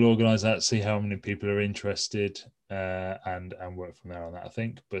see. We'll organise that, see how many people are interested, and work from there on that, I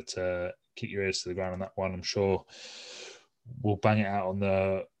think. But keep your ears to the ground on that one. I'm sure we'll bang it out on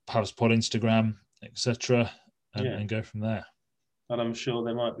the Pavs Pod Instagram, etc., and go from there. And I'm sure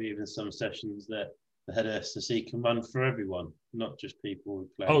there might be even some sessions that the head of S&C can run for everyone, not just people who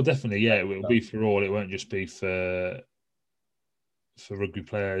play. Oh, definitely, yeah. It will be for all. It won't just be for for rugby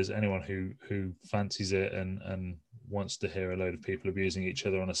players, anyone who fancies it and wants to hear a load of people abusing each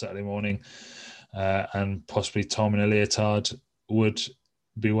other on a Saturday morning, and possibly Tom in a leotard would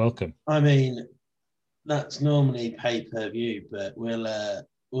be welcome. I mean, that's normally pay-per-view, but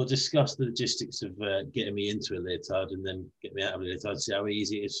we'll discuss the logistics of getting me into a leotard and then get me out of a leotard, see how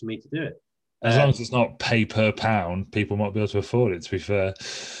easy it is for me to do it. As long as it's not pay per pound, people might be able to afford it, to be fair.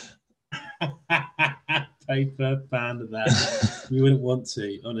 Pay per pound of that. You wouldn't want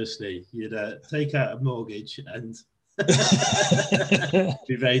to, honestly. You'd take out a mortgage and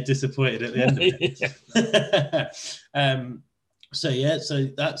be very disappointed at the end of it. So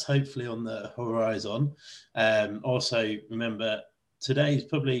that's hopefully on the horizon. Also, remember, today's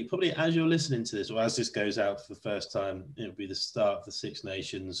probably as you're listening to this, or as this goes out for the first time, it'll be the start of the Six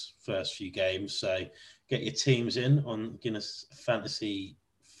Nations first few games. So get your teams in on Guinness Fantasy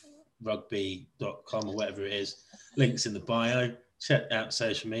Rugby.com or whatever it is. Links in the bio. Check out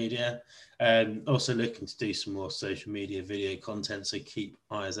social media. Also looking to do some more social media video content, so keep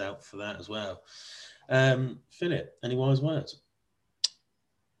eyes out for that as well. Philip, any wise words?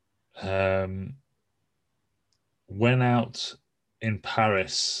 When out in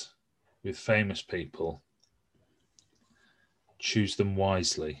Paris with famous people, choose them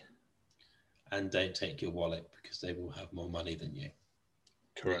wisely. And don't take your wallet, because they will have more money than you.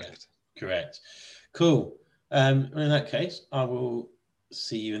 Correct. Yeah, correct. Cool. In that case, I will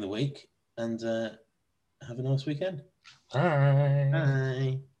see you in the week, and have a nice weekend. Bye.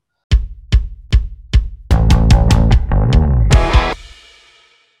 Bye.